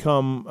and you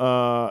become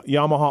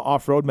Yamaha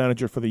off-road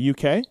manager for the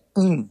UK.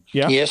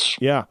 Yeah. Yes.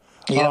 Yeah.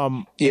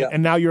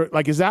 And now you're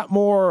like, is that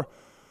more?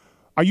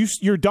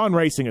 You're done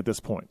racing at this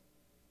point?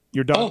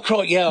 You're done. Oh,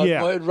 correct.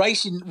 Yeah.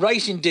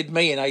 Racing did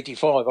me in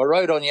 '85. I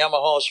rode on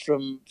Yamahas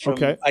from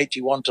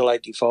 '81 till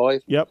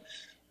 '85. Yep.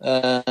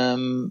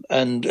 And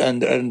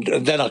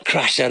then I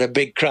crashed, had a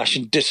big crash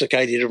and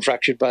dislocated and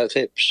fractured both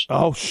hips.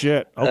 Oh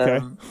shit!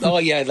 Okay.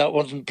 That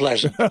wasn't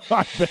pleasant.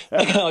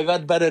 I've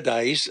had better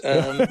days,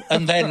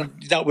 and then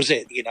that was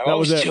it. I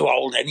was too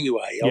old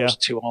anyway. I was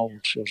too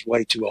old. I was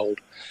way too old.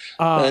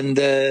 And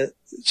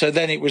so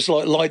then it was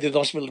like lying in the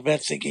hospital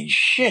bed thinking,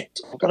 "Shit,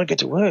 I've got to get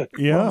to work.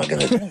 Yeah. What am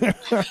I going to do?"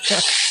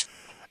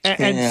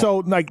 And so,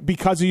 like,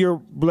 because of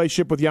your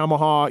relationship with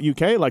Yamaha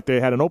UK, like, they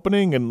had an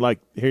opening, and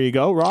like, here you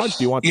go, Raj.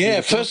 Do you want?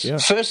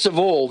 First of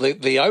all,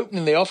 the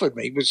opening they offered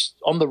me was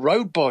on the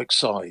road bike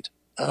side.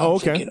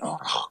 Okay. Thinking,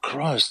 oh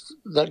Christ,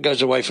 that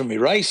goes away from me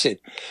racing.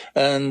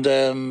 And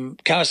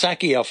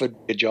Kawasaki offered me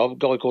a job. A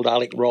guy called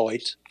Alec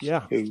Wright,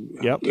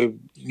 who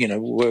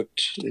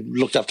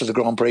looked after the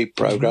Grand Prix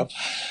program,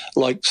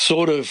 like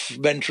sort of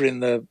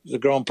mentoring the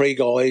Grand Prix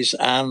guys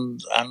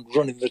and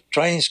running the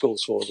training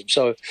schools for them.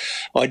 So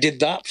I did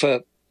that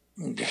for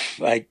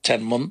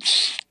 8-10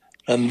 months,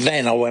 and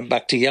then I went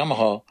back to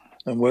Yamaha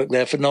and worked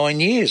there for 9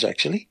 years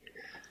actually.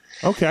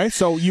 Okay,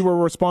 so you were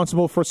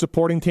responsible for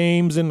supporting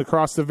teams and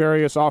across the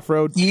various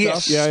off-road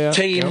stuff? Yes,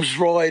 teams,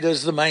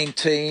 riders, the main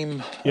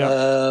team.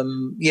 Riders,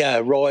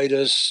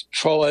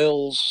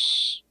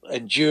 trials,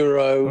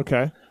 enduro.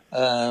 Okay.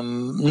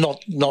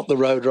 Not the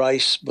road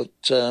race, but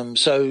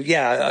that's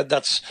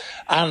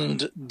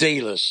and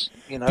dealers.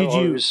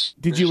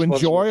 Did you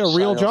enjoy a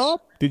real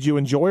job? Did you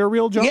enjoy a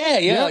real job?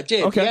 Yeah, I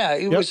did. Okay. Yeah,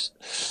 it was.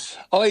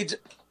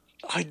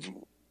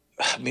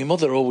 My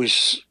mother,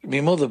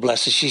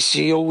 bless her,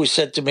 she always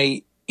said to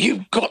me,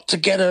 "You've got to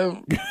get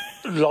an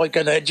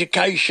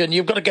education.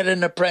 You've got to get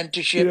an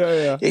apprenticeship.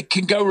 It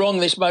can go wrong.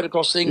 This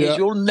motocross thing is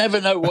you'll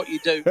never know what you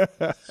do."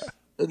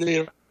 And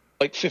then,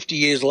 like 50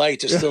 years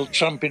later, still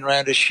tramping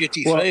around a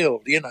shitty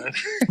field,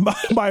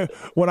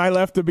 When I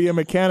left to be a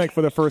mechanic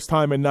for the first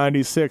time in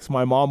 '96,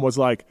 my mom was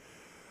like,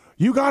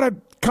 "You gotta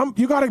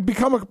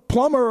become a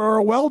plumber or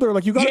a welder.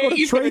 Like, you gotta go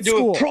to trade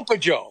school. Do a proper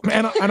job."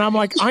 And I'm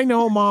like, I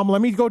know, Mom. Let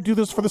me go do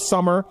this for the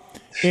summer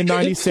in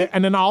 '96,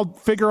 and then I'll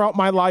figure out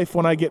my life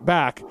when I get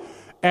back.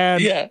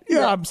 And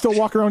I'm still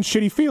walking around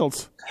shitty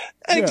fields.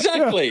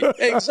 Exactly. And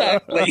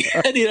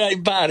it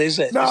ain't bad, is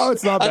it? No,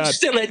 it's not bad. I'm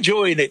still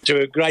enjoying it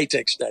to a great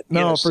extent.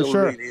 No, for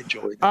sure. Really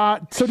enjoying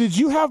it. So did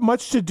you have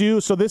much to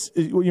do? So this,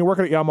 when you're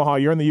working at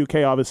Yamaha, you're in the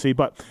UK, obviously,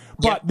 but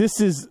this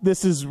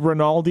is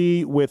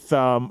Rinaldi with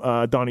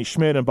Donnie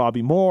Schmidt and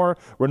Bobby Moore.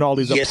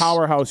 Rinaldi's a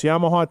powerhouse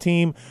Yamaha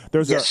team.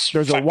 There's a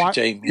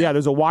team,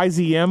 there's a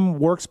YZM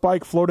works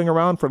bike floating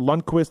around for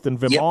Lundqvist and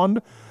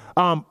Vimond.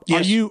 Are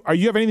you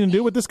have anything to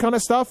do with this kind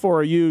of stuff, or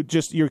are you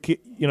just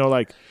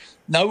like?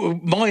 No,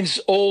 mine's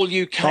all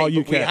UK. All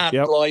UK. We had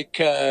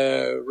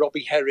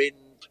Robbie Herring,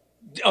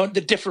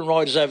 the different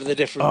riders over the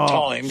different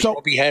times. So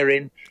Robbie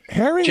Herring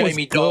Jamie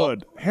was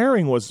good.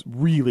 Herring was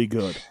really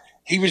good.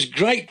 He was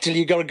great till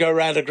you got to go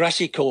around a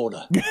grassy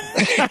corner.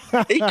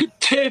 He could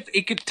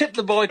tip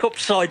the bike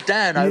upside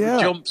down over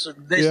jumps,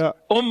 and this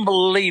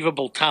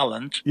unbelievable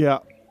talent. Yeah.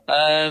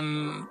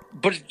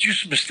 But it's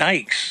just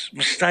mistakes,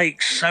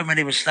 so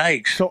many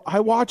mistakes. So I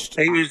watched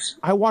a UK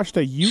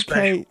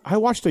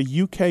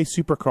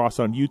Supercross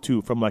on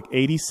YouTube from like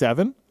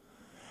 '87.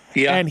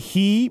 Yeah, and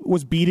he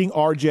was beating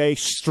RJ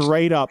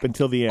straight up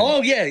until the end.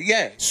 Oh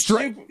yeah.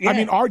 Straight. I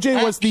mean,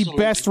 RJ was the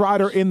best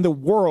rider in the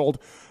world,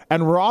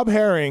 and Rob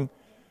Herring.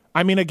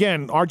 I mean,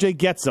 again, RJ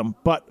gets him,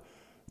 but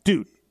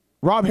dude,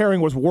 Rob Herring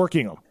was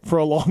working him for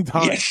a long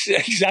time. Yes,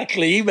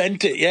 exactly. He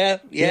meant it. Yeah.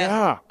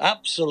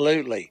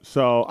 Absolutely.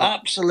 So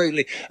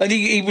absolutely, and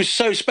he was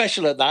so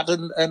special at that,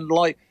 and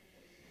like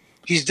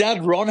his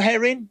dad, Ron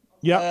Herring.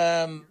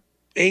 Yeah.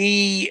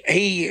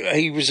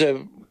 He was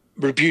a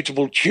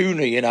reputable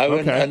tuner,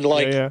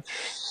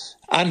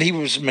 and he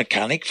was a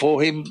mechanic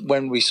for him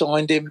when we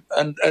signed him,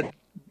 and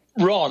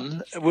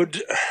Ron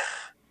would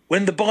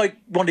when the bike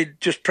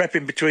wanted just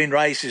prepping between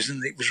races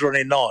and it was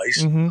running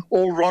nice,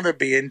 all Ron would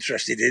be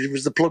interested in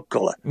was the plug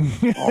colour.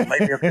 Oh,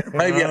 maybe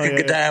I could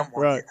go down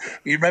one. Right.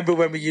 You remember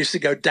when we used to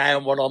go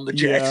down one on the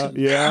jet?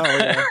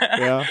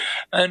 Yeah.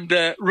 And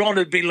Ron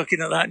would be looking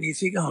at that, and you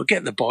think, "Oh,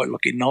 get the bike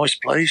looking nice,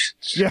 please."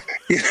 Yeah.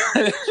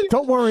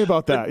 Don't worry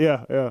about that.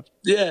 Yeah.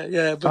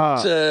 Yeah.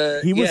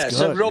 But he was good.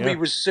 So Robbie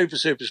was super,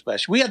 super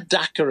special. We had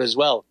Dakar as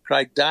well,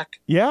 Craig Dack.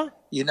 Yeah.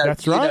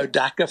 That's right. You know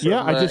Dakar from,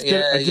 I just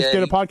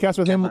did a podcast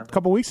with him a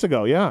couple weeks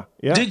ago. Yeah.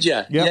 Did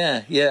you?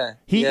 Yeah.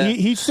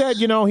 He said,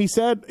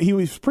 he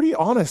was pretty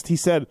honest. He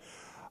said,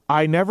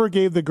 I never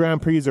gave the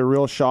Grand Prix a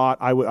real shot.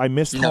 I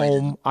missed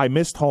home. I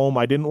missed home.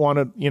 I didn't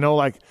want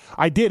to,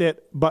 I did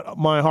it, but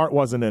my heart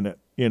wasn't in it,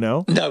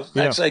 No,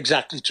 that's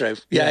exactly true.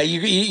 Yeah.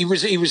 He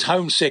was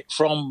homesick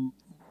from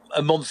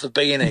a month of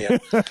being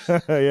here.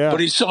 But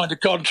he signed a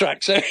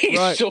contract, so he's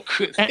stuck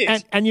with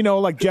it. And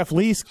Jeff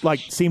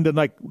Leask seemed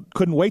to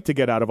couldn't wait to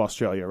get out of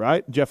Australia,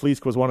 right? Jeff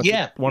Leask was wanted to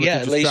just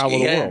travel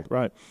the world,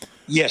 right?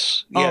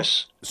 Yes.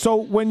 So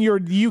when you're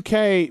the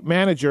UK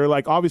manager,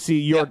 obviously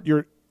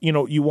you're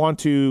you want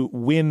to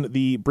win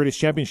the British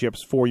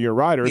Championships for your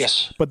riders.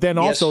 Yes. But then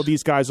also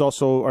these guys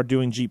also are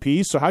doing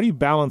GPs. So how do you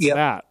balance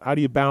that? How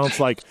do you balance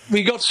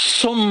we got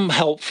some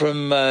help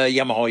from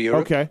Yamaha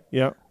Europe. Okay.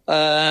 Yeah.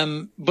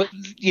 But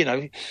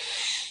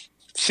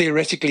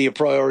theoretically, your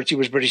priority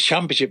was British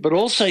Championship. But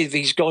also,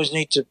 these guys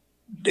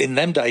in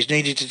them days,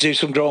 needed to do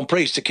some Grand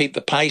Prix to keep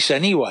the pace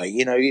anyway.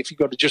 If you've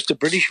got just a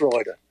British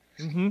rider.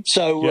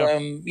 So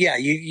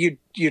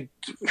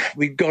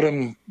we've got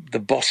them. The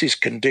bosses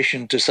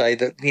conditioned to say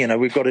that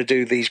we've got to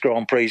do these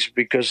Grand Prix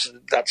because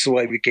that's the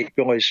way we keep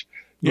guys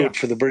good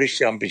for the British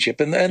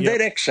Championship, and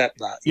they'd accept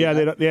that.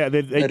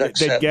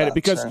 They'd get it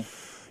because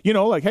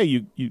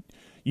hey,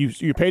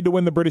 you're paid to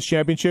win the British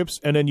Championships,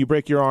 and then you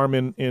break your arm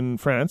in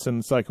France,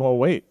 and it's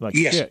wait,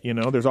 shit,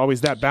 there's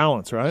always that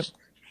balance, right?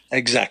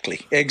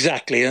 Exactly,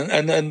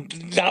 and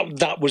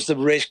that was the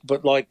risk,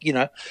 but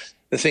the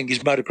thing is,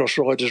 motocross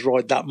riders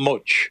ride that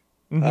much,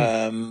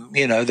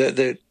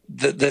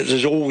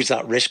 there's always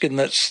that risk, and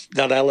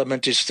that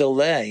element is still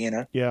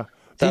there,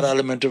 That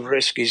element of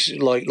risk is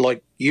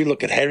like you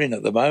look at Herring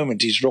at the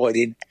moment, he's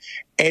riding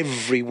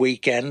every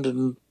weekend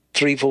and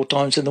 3-4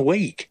 times in the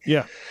week.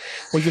 Yeah.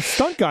 Well, he's a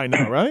stunt guy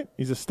now, right?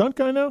 He's a stunt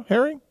guy now,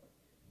 Herring?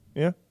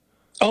 Yeah.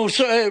 Oh,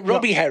 so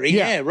Robbie Herring.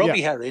 Yeah,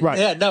 Robbie Herring. Right.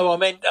 Yeah, no, I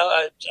mean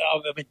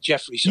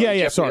Jeffrey.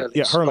 Sorry, sorry. Herlings.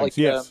 Yeah, Herlings,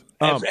 yes.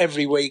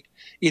 Every week,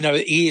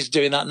 he is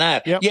doing that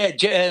now. Yep.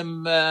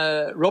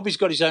 Yeah, Robbie's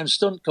got his own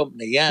stunt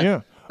company,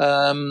 yeah.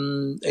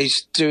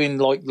 He's doing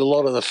a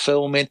lot of the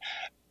filming.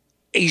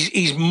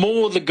 He's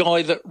more the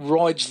guy that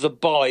rides the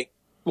bike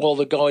while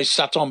the guys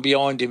sat on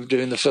behind him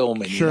doing the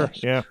filming. Sure,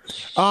 yeah.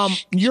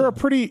 You're a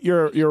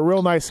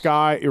real nice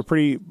guy. You're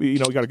pretty, you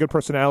got a good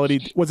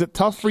personality. Was it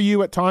tough for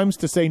you at times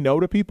to say no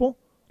to people?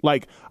 I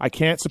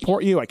can't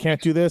support you. I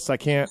can't do this. I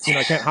can't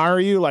hire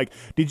you.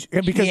 Because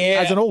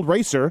as an old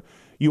racer,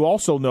 you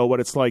also know what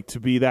it's like to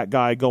be that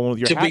guy going with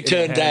your hat be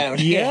turned down.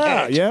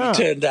 Yeah. To be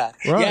turned down.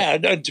 Right. Yeah,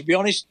 and to be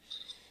honest,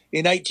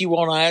 in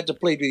 81, I had to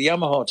plead with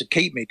Yamaha to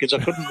keep me because I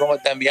couldn't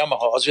ride them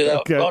Yamahas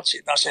without lots.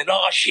 And I said,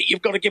 "Oh shit,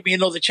 you've got to give me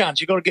another chance.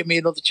 You've got to give me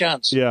another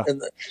chance." Yeah,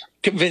 and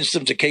convinced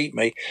them to keep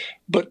me.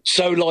 But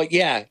so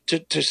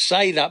to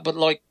say that, but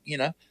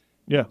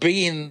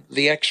being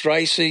the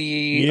ex-racer,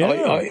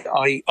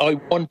 I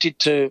wanted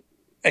to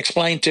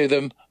explain to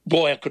them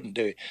why I couldn't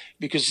do it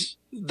because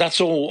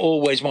that's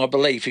always my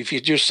belief. If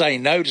you're just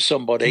saying no to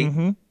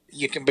somebody.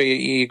 You can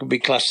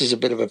be classed as a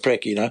bit of a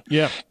prick,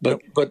 Yeah.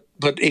 But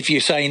if you're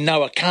saying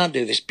no, I can't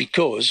do this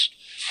because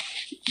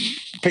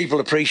people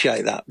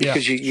appreciate that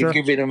because you're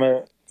giving them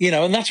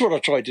and that's what I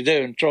tried to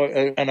do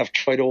and I've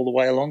tried all the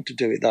way along to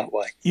do it that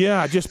way.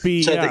 Yeah, just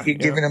be so that you're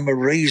giving them a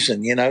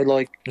reason, I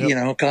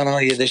can't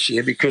hire this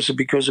year because.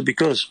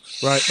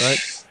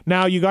 Right.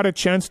 Now you got a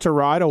chance to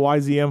ride a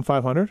YZM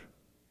 500.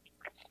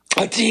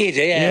 I did,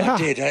 I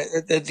did.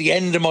 At the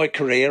end of my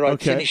career, I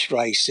finished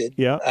racing.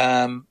 Yeah.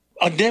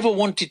 I never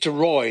wanted to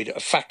ride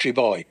a factory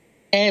bike.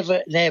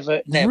 Never.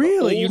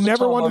 Really? You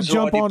never wanted to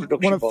jump on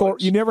one of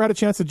Thorpe? You never had a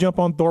chance to jump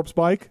on Thorpe's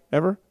bike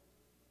ever?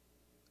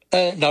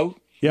 No,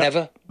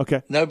 never.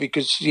 Okay. No,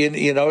 because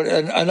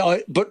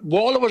but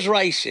while I was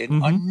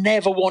racing, I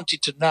never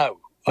wanted to know.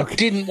 I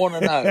didn't want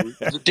to know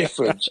the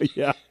difference.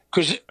 Yeah.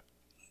 Because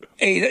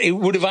it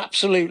would have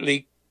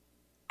absolutely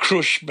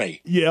crushed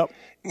me. Yep.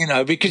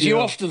 Because you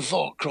often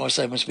thought, Christ,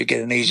 they must be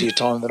getting easier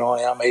time than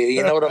I am here.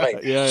 You know what I mean?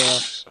 Yeah.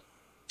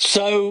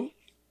 So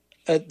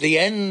at the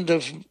end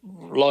of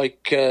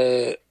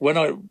when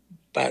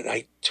about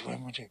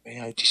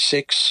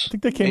 86. I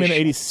think they came in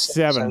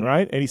 87,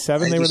 right?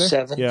 87 they were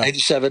there? Yeah.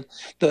 87.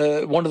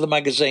 One of the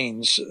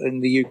magazines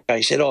in the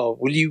UK said, "Oh,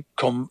 will you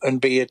come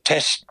and be a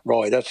test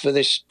rider for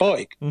this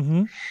bike?"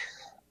 Mm-hmm.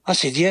 I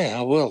said, "Yeah,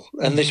 I will."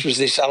 And this was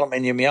this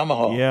aluminium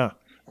Yamaha. Yeah.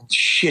 And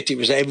shit, it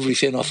was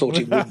everything I thought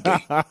it would be.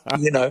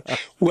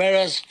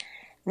 Whereas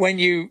when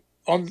you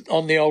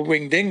on the old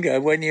wing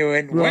dingo when you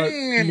went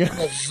wing, and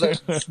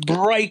the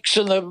brakes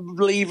and the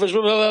levers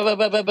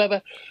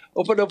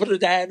up and up and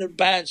down and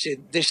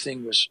bouncing. This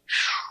thing was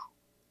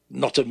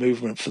not a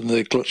movement from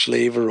the clutch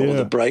lever or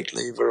the brake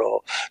lever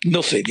or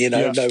nothing,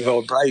 no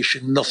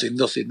vibration, nothing.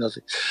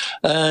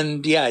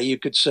 And you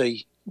could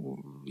see,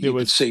 you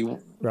could see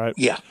why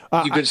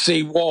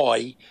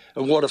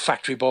and what a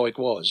factory bike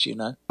was,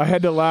 I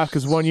had to laugh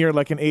because one year,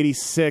 like in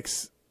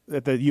 '86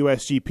 at the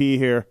USGP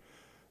here,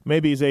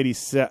 maybe it's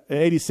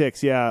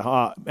 86,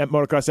 at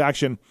Motocross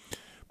Action,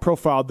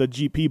 profiled the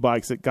GP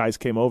bikes that guys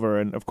came over,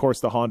 and of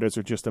course the Hondas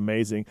are just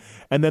amazing.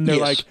 And then they're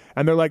like,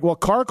 well,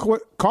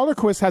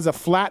 Carlerquist has a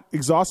flat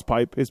exhaust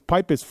pipe. His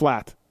pipe is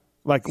flat.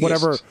 Like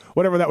whatever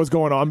that was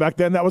going on back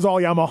then, that was all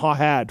Yamaha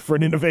had for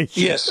an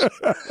innovation. Yes,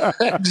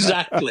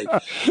 exactly.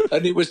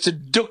 And it was to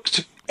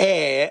duct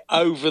air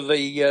over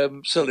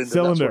the cylinder.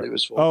 That's what it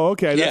was for. Oh,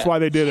 okay. That's why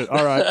they did it.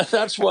 All right.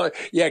 That's why.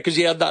 Yeah, because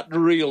he had that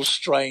real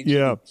strange.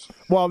 Yeah.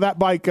 Well, that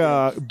bike,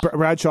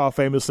 Bradshaw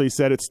famously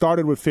said it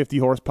started with 50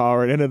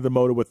 horsepower and ended the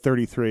motor with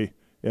 33.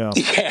 Yeah.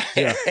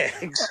 Yeah.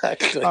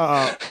 Exactly.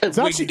 It's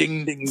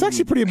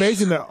actually pretty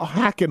amazing that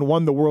Hacken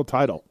won the world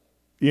title.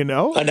 I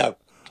know.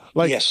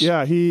 Yes.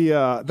 Yeah,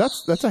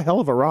 that's a hell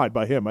of a ride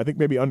by him. I think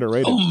maybe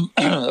underrated.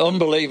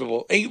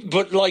 Unbelievable.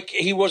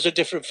 He was a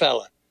different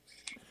fella.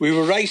 We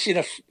were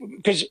racing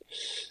because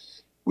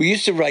we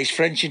used to race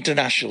French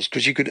internationals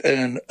because you could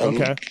earn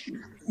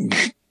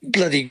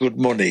bloody good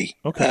money.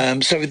 Okay.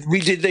 So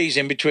we did these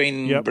in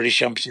between British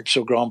Championships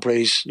or Grand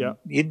Prix. Yeah.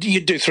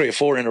 You'd do 3 or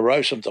 4 in a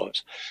row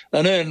sometimes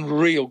and earn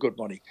real good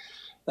money.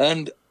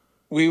 And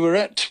we were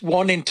at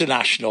one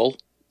international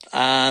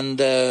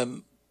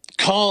and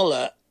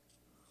Carla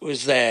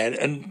was there,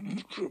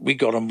 and we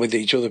got on with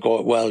each other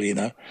quite well, We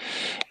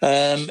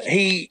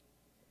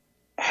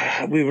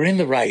were in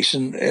the race,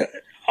 and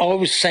I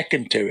was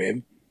second to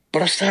him,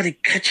 but I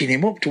started catching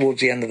him up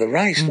towards the end of the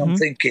race, and I'm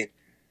thinking,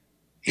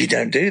 you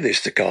don't do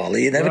this to Carla.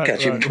 You never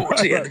catch him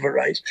towards the end of a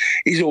race.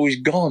 He's always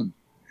gone.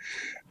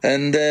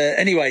 And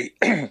anyway,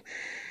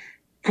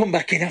 come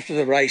back in after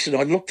the race, and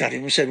I looked at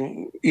him and said,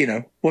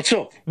 what's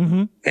up?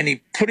 Mm-hmm. And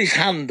he put his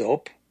hand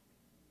up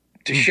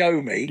to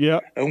show me,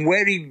 and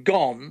where he'd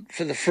gone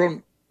for the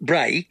front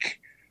brake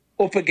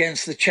up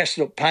against the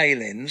chestnut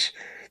palings,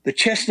 the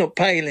chestnut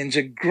palings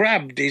had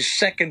grabbed his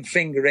second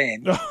finger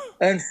in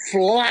and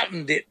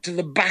flattened it to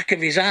the back of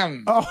his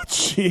hand. Oh,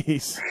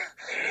 jeez.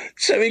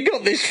 So he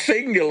got this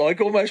finger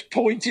almost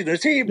pointing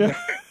at him.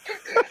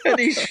 And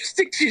he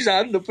sticks his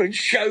hand up and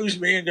shows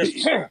me and goes,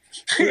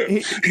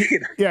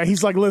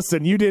 he's like,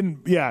 listen, you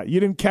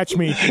didn't catch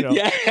me.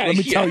 Let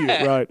me tell you,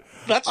 right.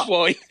 That's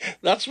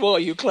why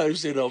you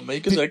closed in on me,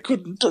 because I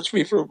couldn't touch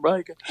me front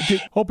brake.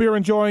 Hope you're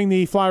enjoying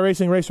the Fly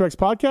Racing Racer X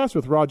podcast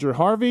with Roger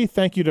Harvey.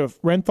 Thank you to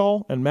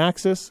Renthal and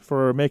Maxxis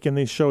for making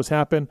these shows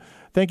happen.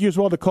 Thank you as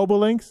well to Kobo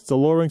Links. It's a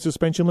lowering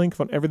suspension link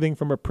on everything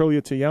from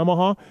Aprilia to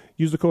Yamaha.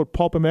 Use the code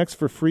PulpMX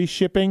for free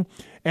shipping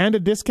and a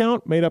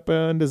discount made up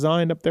and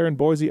designed up there in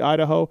Boise,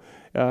 Idaho.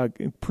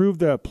 Improve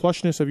the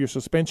plushness of your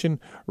suspension.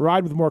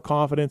 Ride with more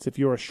confidence. If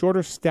you're a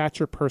shorter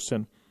stature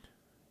person,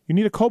 you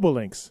need a Kobo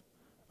Links.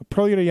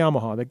 Aprilia to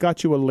Yamaha. They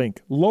got you a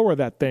link. Lower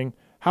that thing.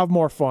 Have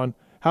more fun.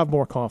 Have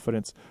more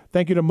confidence.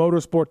 Thank you to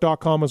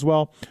motorsport.com as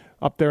well.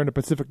 Up there in the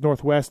Pacific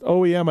Northwest.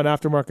 OEM and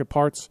aftermarket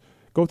parts.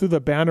 Go through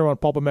the banner on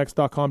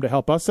pulpmx.com to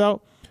help us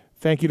out.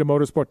 Thank you to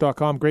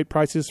motorsport.com. Great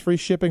prices, free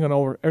shipping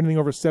on everything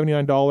over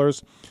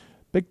 $79.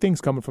 Big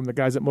things coming from the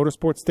guys at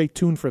Motorsport. Stay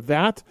tuned for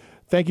that.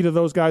 Thank you to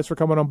those guys for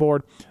coming on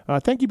board.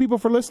 Thank you, people,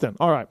 for listening.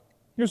 All right.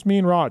 Here's me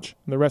and Raj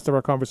and the rest of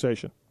our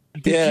conversation.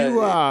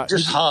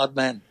 Hard,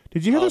 man.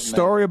 Did you hear the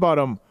story about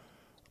him?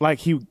 Like,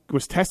 he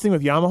was testing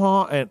with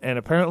Yamaha, and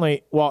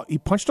apparently, he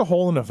punched a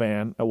hole in a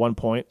van at one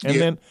point,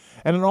 and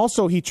then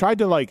also he tried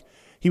to,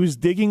 he was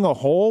digging a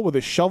hole with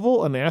a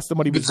shovel, and they asked him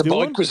what he was doing. The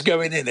bike was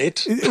going in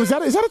it. Is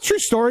that a true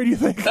story, do you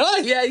think? Oh,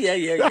 yeah.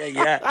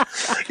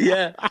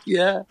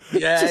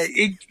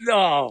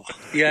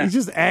 He's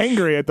just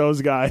angry at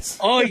those guys.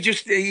 Oh,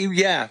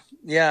 yeah.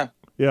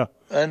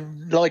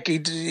 And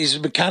he's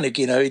a mechanic,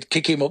 he'd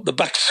kick him up the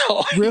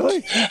backside.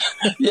 Really?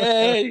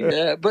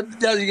 yeah. But,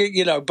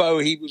 Bo,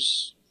 he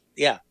was,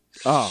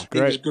 Oh,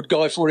 great. He was a good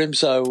guy for him,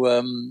 so...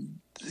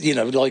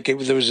 there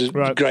was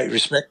a great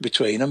respect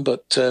between them.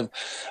 But,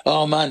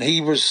 man,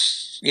 he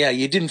was,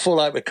 you didn't fall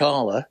out with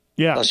Carla.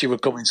 Yeah. Unless you were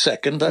coming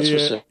second, that's for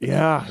sure.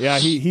 Yeah.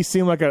 He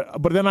seemed like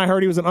but then I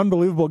heard he was an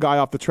unbelievable guy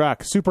off the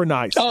track. Super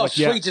nice. Oh,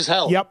 sweet as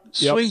hell. Yep.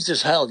 Sweet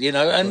as hell,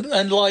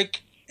 and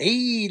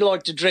he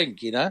liked to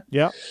drink, Yeah.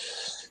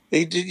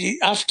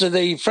 After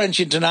the French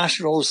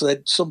internationals,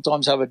 they'd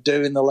sometimes have a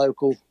do in the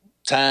local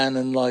town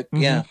and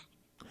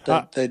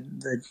of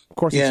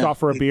course, he stopped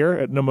for a beer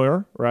at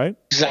Namur, right?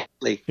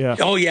 Exactly. Yeah.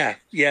 Oh, yeah.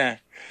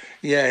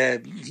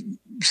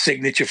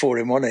 Signature for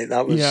him, wasn't it?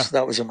 That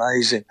was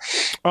amazing.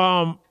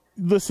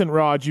 Listen,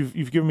 Raj,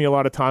 you've given me a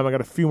lot of time. I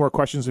got a few more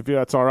questions if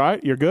that's all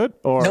right. You're good?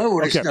 No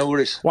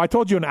worries. Well, I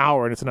told you an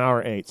hour, and it's an hour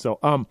and 8. So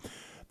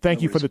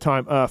Thank you for the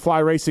time. Fly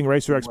Racing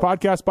Racer X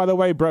podcast, by the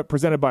way,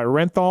 presented by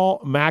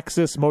Renthal,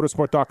 Maxis,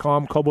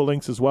 Motorsport.com, Kobo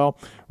Links as well.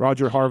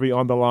 Roger Harvey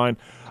on the line.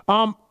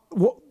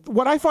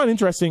 What I find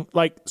interesting,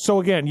 like, so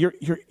again, you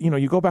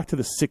go back to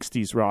the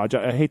 '60s, Raj.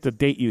 I hate to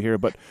date you here,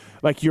 but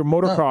like your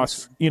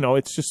motocross,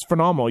 it's just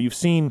phenomenal. You've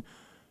seen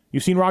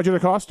Roger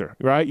DeCoster,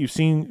 right? You've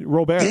seen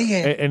Robert,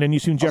 and then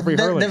you've seen Jeffrey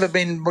Herlings. Never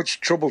been much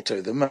trouble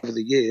to them over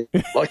the years.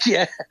 Like,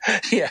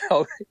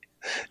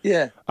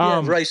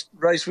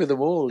 race with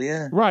them all,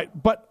 yeah. Right,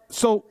 but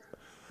so,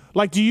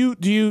 like, do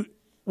you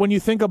when you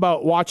think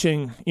about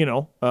watching,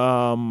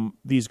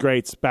 these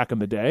greats back in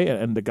the day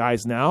and the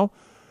guys now,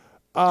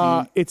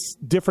 it's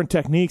different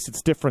techniques,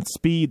 it's different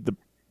speed. The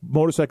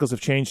motorcycles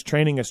have changed,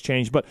 training has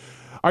changed. But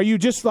are you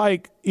just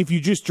like, if you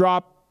just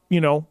drop,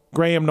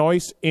 Graham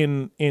Noyce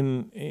in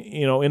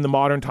the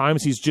modern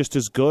times, he's just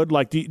as good?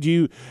 Like,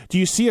 do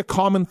you see a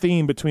common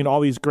theme between all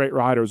these great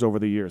riders over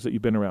the years that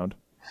you've been around?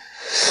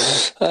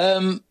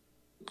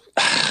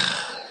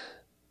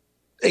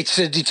 It's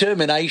a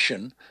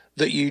determination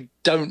that you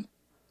don't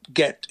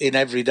get in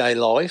everyday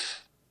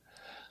life,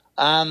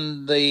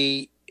 and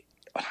the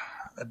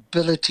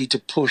ability to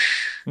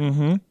push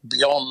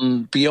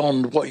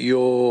beyond what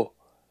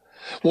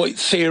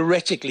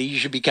theoretically you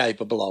should be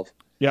capable of.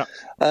 Yeah.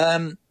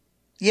 And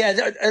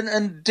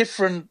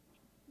different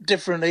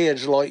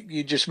ears, like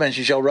you just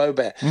mentioned, Joel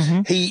Robert.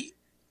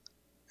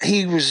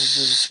 He was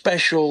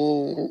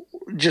special,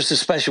 just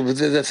as special with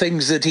the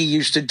things that he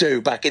used to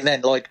do back in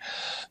then, like,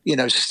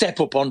 step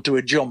up onto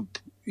a jump.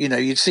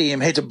 You'd see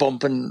him hit a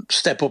bump and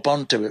step up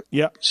onto it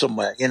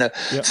somewhere,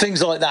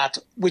 things like that,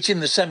 which in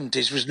the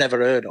 70s was never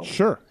heard of.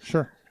 Sure.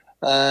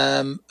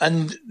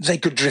 And they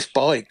could drift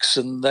bikes,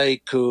 and they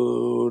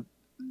could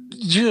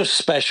just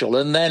special.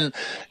 And then,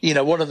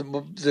 one of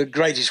the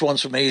greatest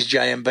ones for me is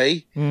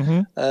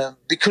JMB,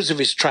 because of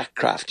his track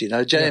craft.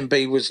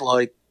 JMB was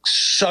like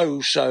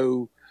so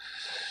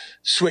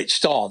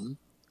switched on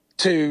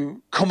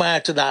to come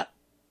out of that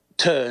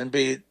turn,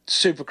 be it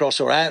supercross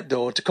or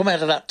outdoor, to come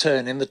out of that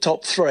turn in the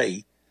top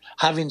three,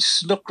 having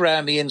snuck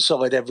round the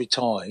inside every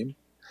time.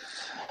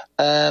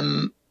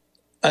 And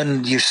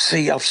I've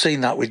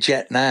seen that with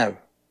Jet now.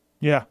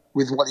 Yeah.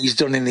 With what he's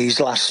done in these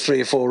last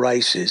 3 or 4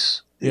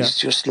 races. He's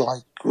just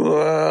like,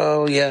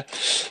 whoa, yeah.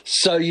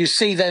 So you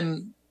see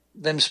them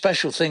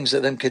special things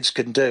that them kids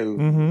can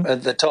do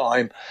at the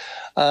time.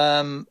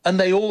 And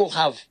they all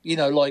have,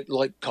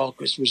 like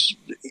Carquist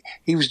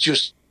he was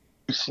just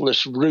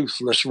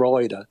ruthless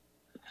rider.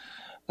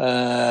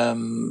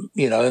 And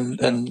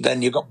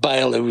then you've got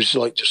Bale, who's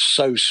like just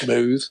so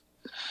smooth.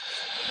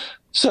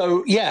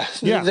 So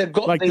they've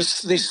got like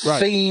this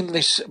theme,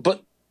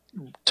 but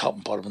top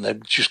and bottom,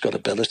 they've just got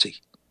ability.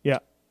 Yeah,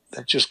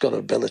 they've just got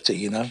ability.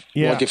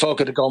 Yeah. Like if I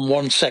could have gone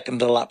 1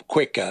 second a lap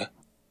quicker,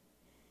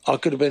 I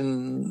could have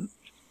been,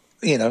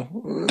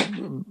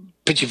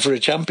 pitching for a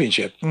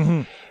championship.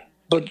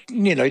 But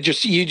you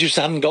just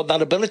haven't got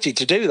that ability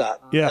to do that.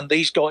 Yeah. And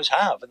these guys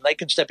have, and they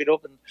can step it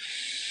up, and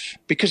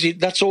because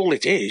that's all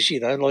it is.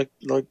 Like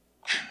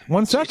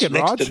 1 second,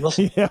 Rog.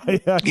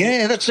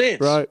 Yeah, that's it.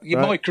 Right.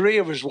 My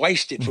career was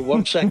wasted for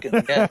 1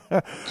 second. Yeah.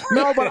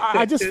 No, but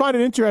I just find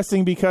it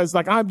interesting because,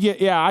 like, I'm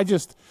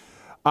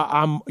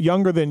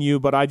younger than you,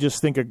 but I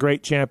just think a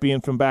great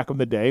champion from back in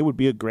the day would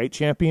be a great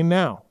champion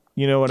now.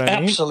 You know what I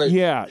mean? Absolutely.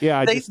 Yeah.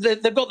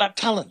 They've got that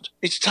talent.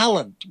 It's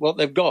talent, what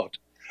they've got.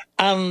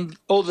 And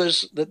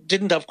others that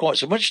didn't have quite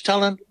so much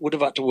talent would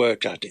have had to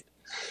work at it.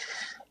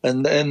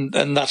 And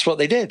that's what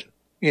they did.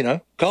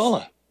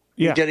 Carla.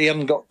 Yeah. He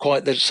hadn't got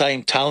quite the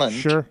same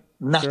talent,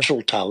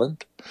 natural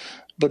talent,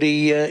 but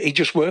he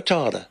just worked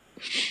harder.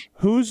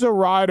 Who's a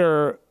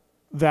rider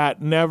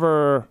that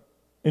never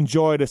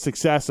enjoyed the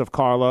success of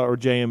Carla or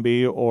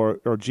JMB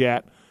or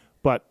Jet,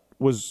 but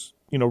was,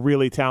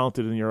 really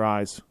talented in your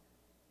eyes?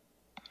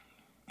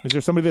 Is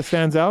there somebody that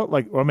stands out?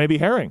 Or maybe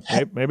Herring.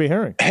 Maybe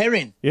Herring.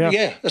 Herring.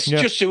 Yeah. That's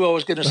just who I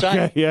was going to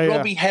say. Okay.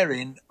 Robbie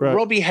Herring. Right.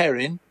 Robbie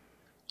Herring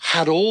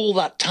had all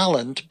that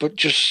talent, but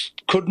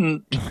just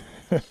couldn't.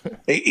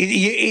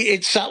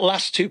 It's that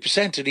last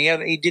 2%,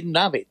 and he didn't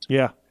have it.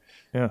 Yeah.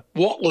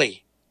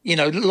 Watley.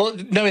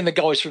 Knowing the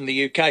guys from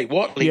the UK,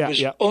 Watley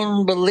was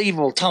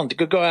unbelievable talent. He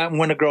could go out and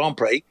win a Grand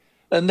Prix,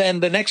 and then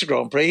the next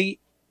Grand Prix,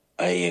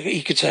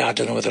 he could say, I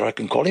don't know whether I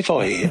can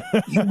qualify here.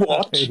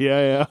 What?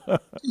 Yeah.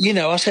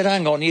 I said,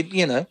 hang on,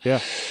 Yeah.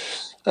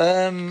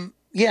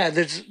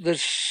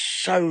 There's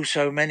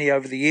so many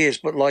over the years,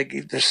 but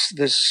like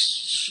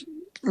there's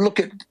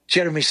look at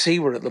Jeremy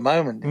Seawer at the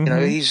moment.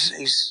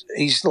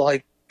 He's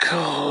like,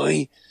 how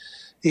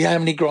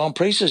many Grand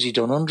Prix has he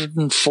done?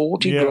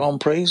 140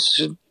 Grand Prix.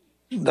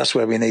 That's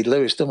where we need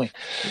Lewis, don't we?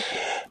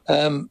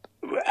 How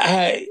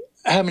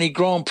many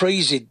Grand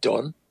Prix he'd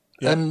done,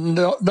 and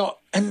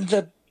and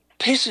the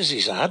pisses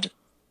he's had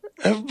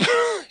are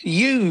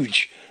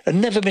huge,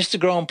 and never missed a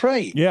Grand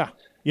Prix. Yeah.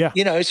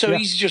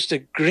 He's just a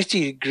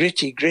gritty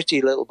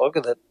little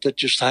bugger that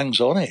just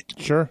hangs on it.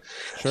 Sure.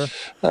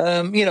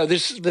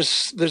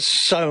 There's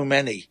so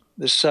many.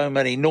 There's so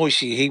many.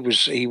 Noisy, he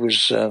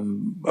was a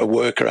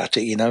worker at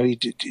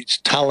it. It's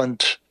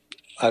talent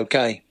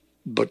okay.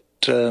 But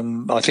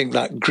I think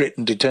that grit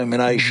and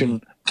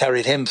determination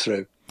carried him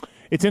through.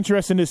 It's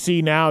interesting to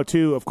see now,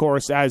 too, of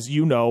course, as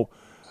you know,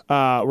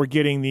 we're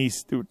getting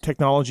these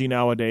technology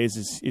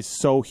nowadays is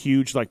so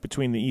huge, like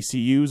between the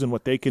ECUs and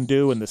what they can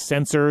do and the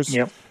sensors.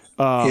 Yep.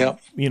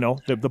 You know,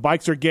 the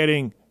bikes are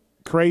getting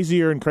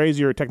crazier and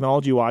crazier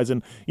technology-wise.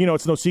 And, you know,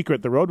 it's no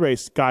secret, the road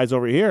race guys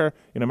over here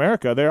in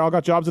America, they all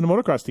got jobs in the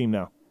motocross team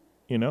now,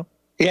 you know?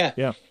 Yeah.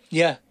 Yeah.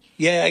 Yeah.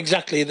 Yeah,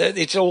 exactly.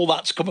 It's all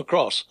that's come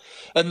across.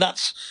 And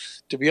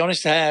that's, to be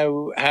honest,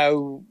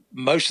 how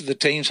most of the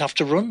teams have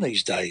to run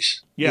these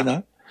days. Yeah. You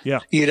know? Yeah.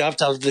 You'd have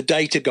to have the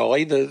data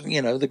guy,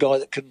 the guy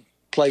that can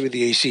play with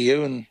the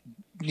ECU, and,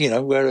 you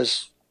know,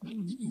 whereas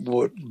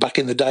back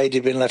in the day,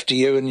 it'd been left to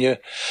you and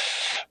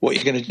what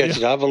you're going to get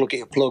to have a look at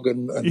your plug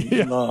and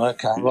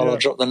okay, well, I'll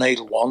drop the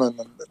needle one and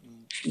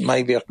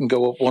maybe I can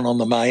go up one on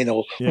the main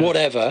or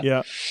whatever.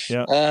 Yeah.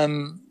 Yeah.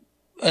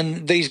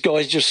 And these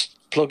guys just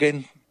plug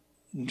in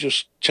and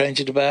just change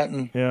it about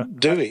and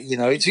do it. You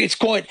know,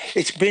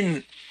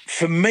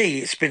 for me,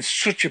 it's been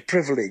such a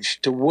privilege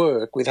to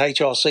work with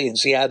HRC and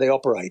see how they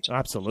operate.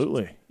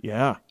 Absolutely.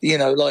 Yeah. You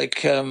know,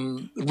 like,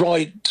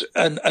 write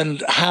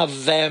and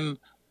have them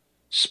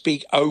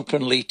speak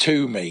openly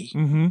to me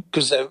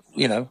because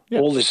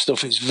all this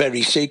stuff is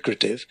very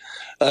secretive,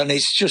 and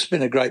it's just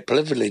been a great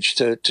privilege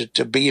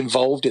to be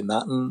involved in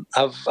that and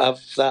have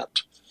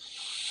that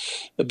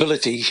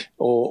ability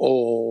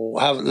or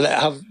have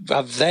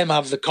them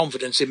have the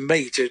confidence in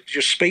me to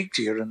just speak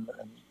to you and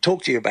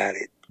talk to you about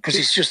it, because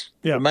it's just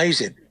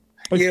amazing.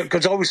 Yeah,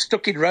 because I was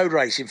stuck in road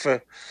racing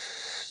for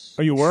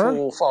 4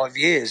 or 5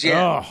 years.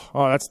 Yeah.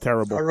 Oh, that's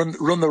terrible. I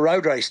run the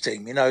road race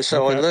team, you know,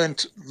 so I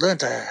learnt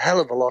a hell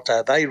of a lot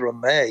how they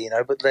run there, you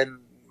know. But then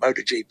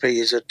MotoGP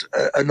is at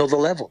another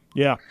level.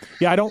 Yeah,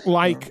 yeah. I don't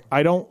like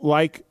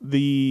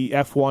the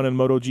F1 and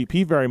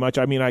MotoGP very much.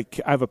 I mean, I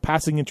have a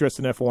passing interest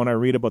in F1. I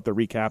read about the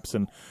recaps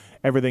and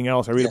everything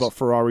else. I read about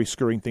Ferrari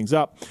screwing things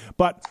up,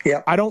 but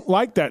I don't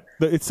like that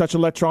it's such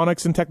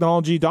electronics and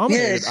technology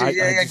dominated.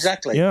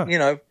 Exactly. Yeah, you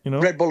know,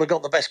 Red Bull have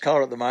got the best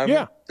car at the moment.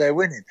 Yeah, they're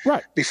winning.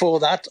 Right. Before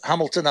that,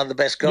 Hamilton had the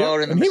best car,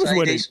 and the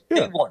Mercedes.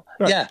 He won.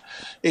 Right. Yeah,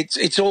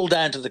 it's all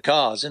down to the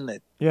cars, isn't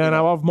it? Yeah, and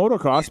I love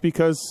motocross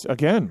because,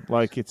 again,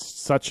 like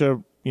it's such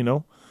a, you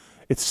know,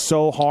 it's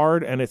so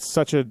hard and it's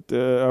such a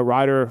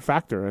rider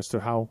factor as to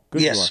how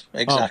good you are. Yes,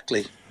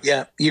 exactly.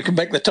 Yeah, you can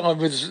make the time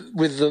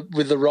with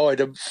the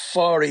rider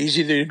far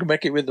easier than you can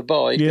make it with the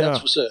bike. Yeah. That's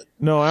for certain.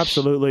 No,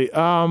 absolutely.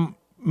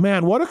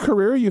 Man, what a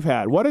career you've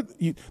had.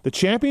 The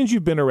champions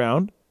you've been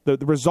around, the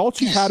results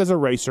you've had as a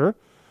racer,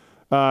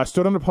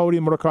 stood on the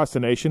podium, Motocross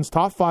the Nations,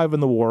 top 5 in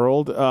the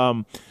world.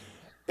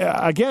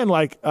 Again,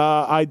 like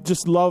I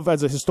just love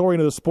as a historian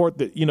of the sport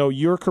that, you know,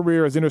 your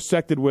career has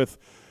intersected with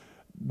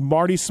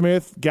Marty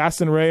Smith,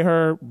 Gaston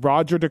Reher,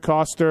 Roger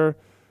DeCoster,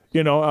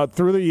 you know,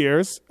 through the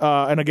years.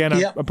 And again,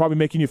 I'm probably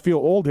making you feel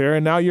old here.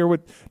 And now you're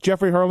with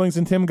Jeffrey Herlings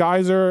and Tim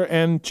Geiser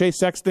and Chase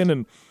Sexton.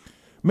 And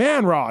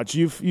man, Raj,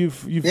 you've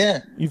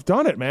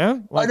done it,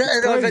 man. Like,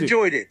 I've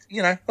enjoyed it.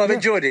 You know, I've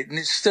enjoyed it, and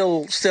it's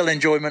still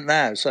enjoyment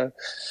now. So,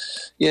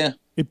 yeah,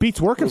 it beats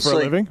working for a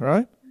living,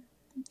 right?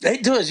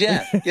 It does,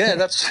 yeah. Yeah,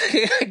 that's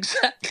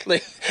exactly.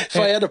 If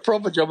I had a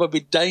proper job, I'd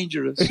be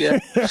dangerous, yeah.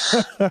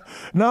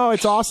 No,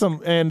 it's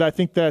awesome. And I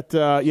think that,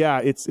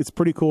 it's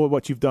pretty cool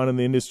what you've done in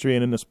the industry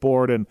and in the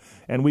sport. And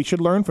we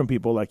should learn from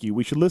people like you.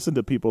 We should listen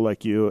to people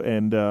like you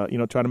and, you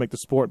know, try to make the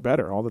sport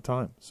better all the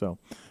time. So,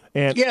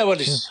 and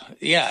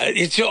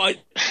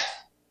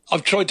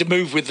I've tried to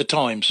move with the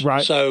times.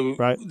 Right. So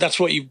that's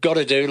what you've got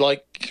to do.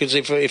 Like, because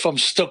if I'm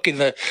stuck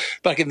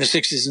back in the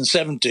 60s and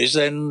 70s,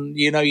 then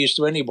you're no use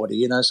to anybody,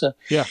 you know. So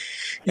yeah.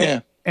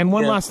 And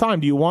one last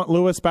time, do you want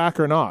Lewis back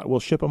or not? We'll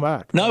ship him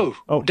back. No,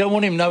 don't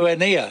want him nowhere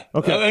near.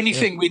 Okay. The only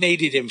thing we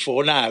needed him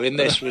for now in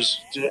this was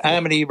how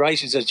many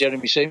races has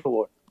Jeremy Seaman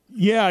won?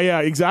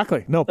 Yeah,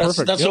 exactly. No,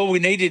 perfect. That's all we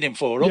needed him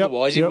for.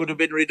 Otherwise, he would have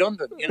been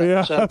redundant. You know?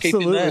 Yeah, so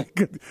absolutely.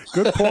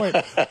 Good point.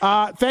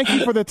 Thank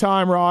you for the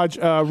time, Raj.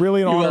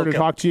 Really an honor to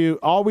talk to you.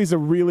 Always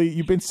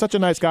you've been such a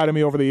nice guy to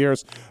me over the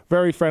years.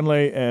 Very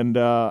friendly, and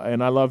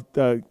I love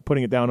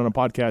putting it down on a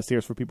podcast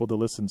here for people to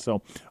listen.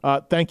 So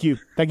thank you.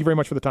 Thank you very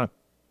much for the time.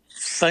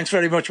 Thanks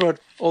very much,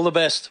 Rod. All the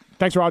best.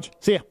 Thanks, Raj.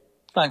 See ya.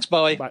 Thanks.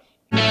 Bye. Bye.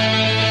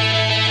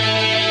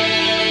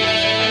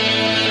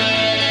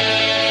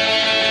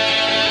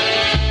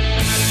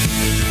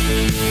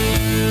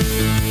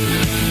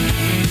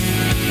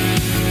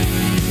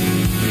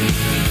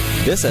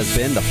 This has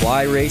been the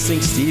Fly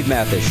Racing Steve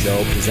Mathis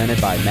Show, presented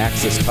by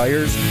Maxxis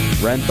Tires,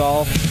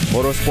 Renthal,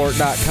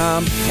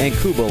 Motorsport.com, and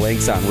Kuba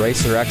Links on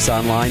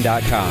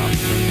RacerXOnline.com.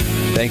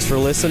 Thanks for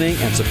listening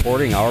and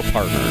supporting our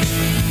partners.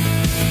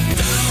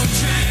 Don't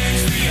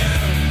change the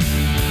air.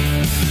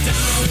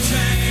 Don't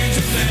change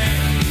a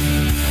thing.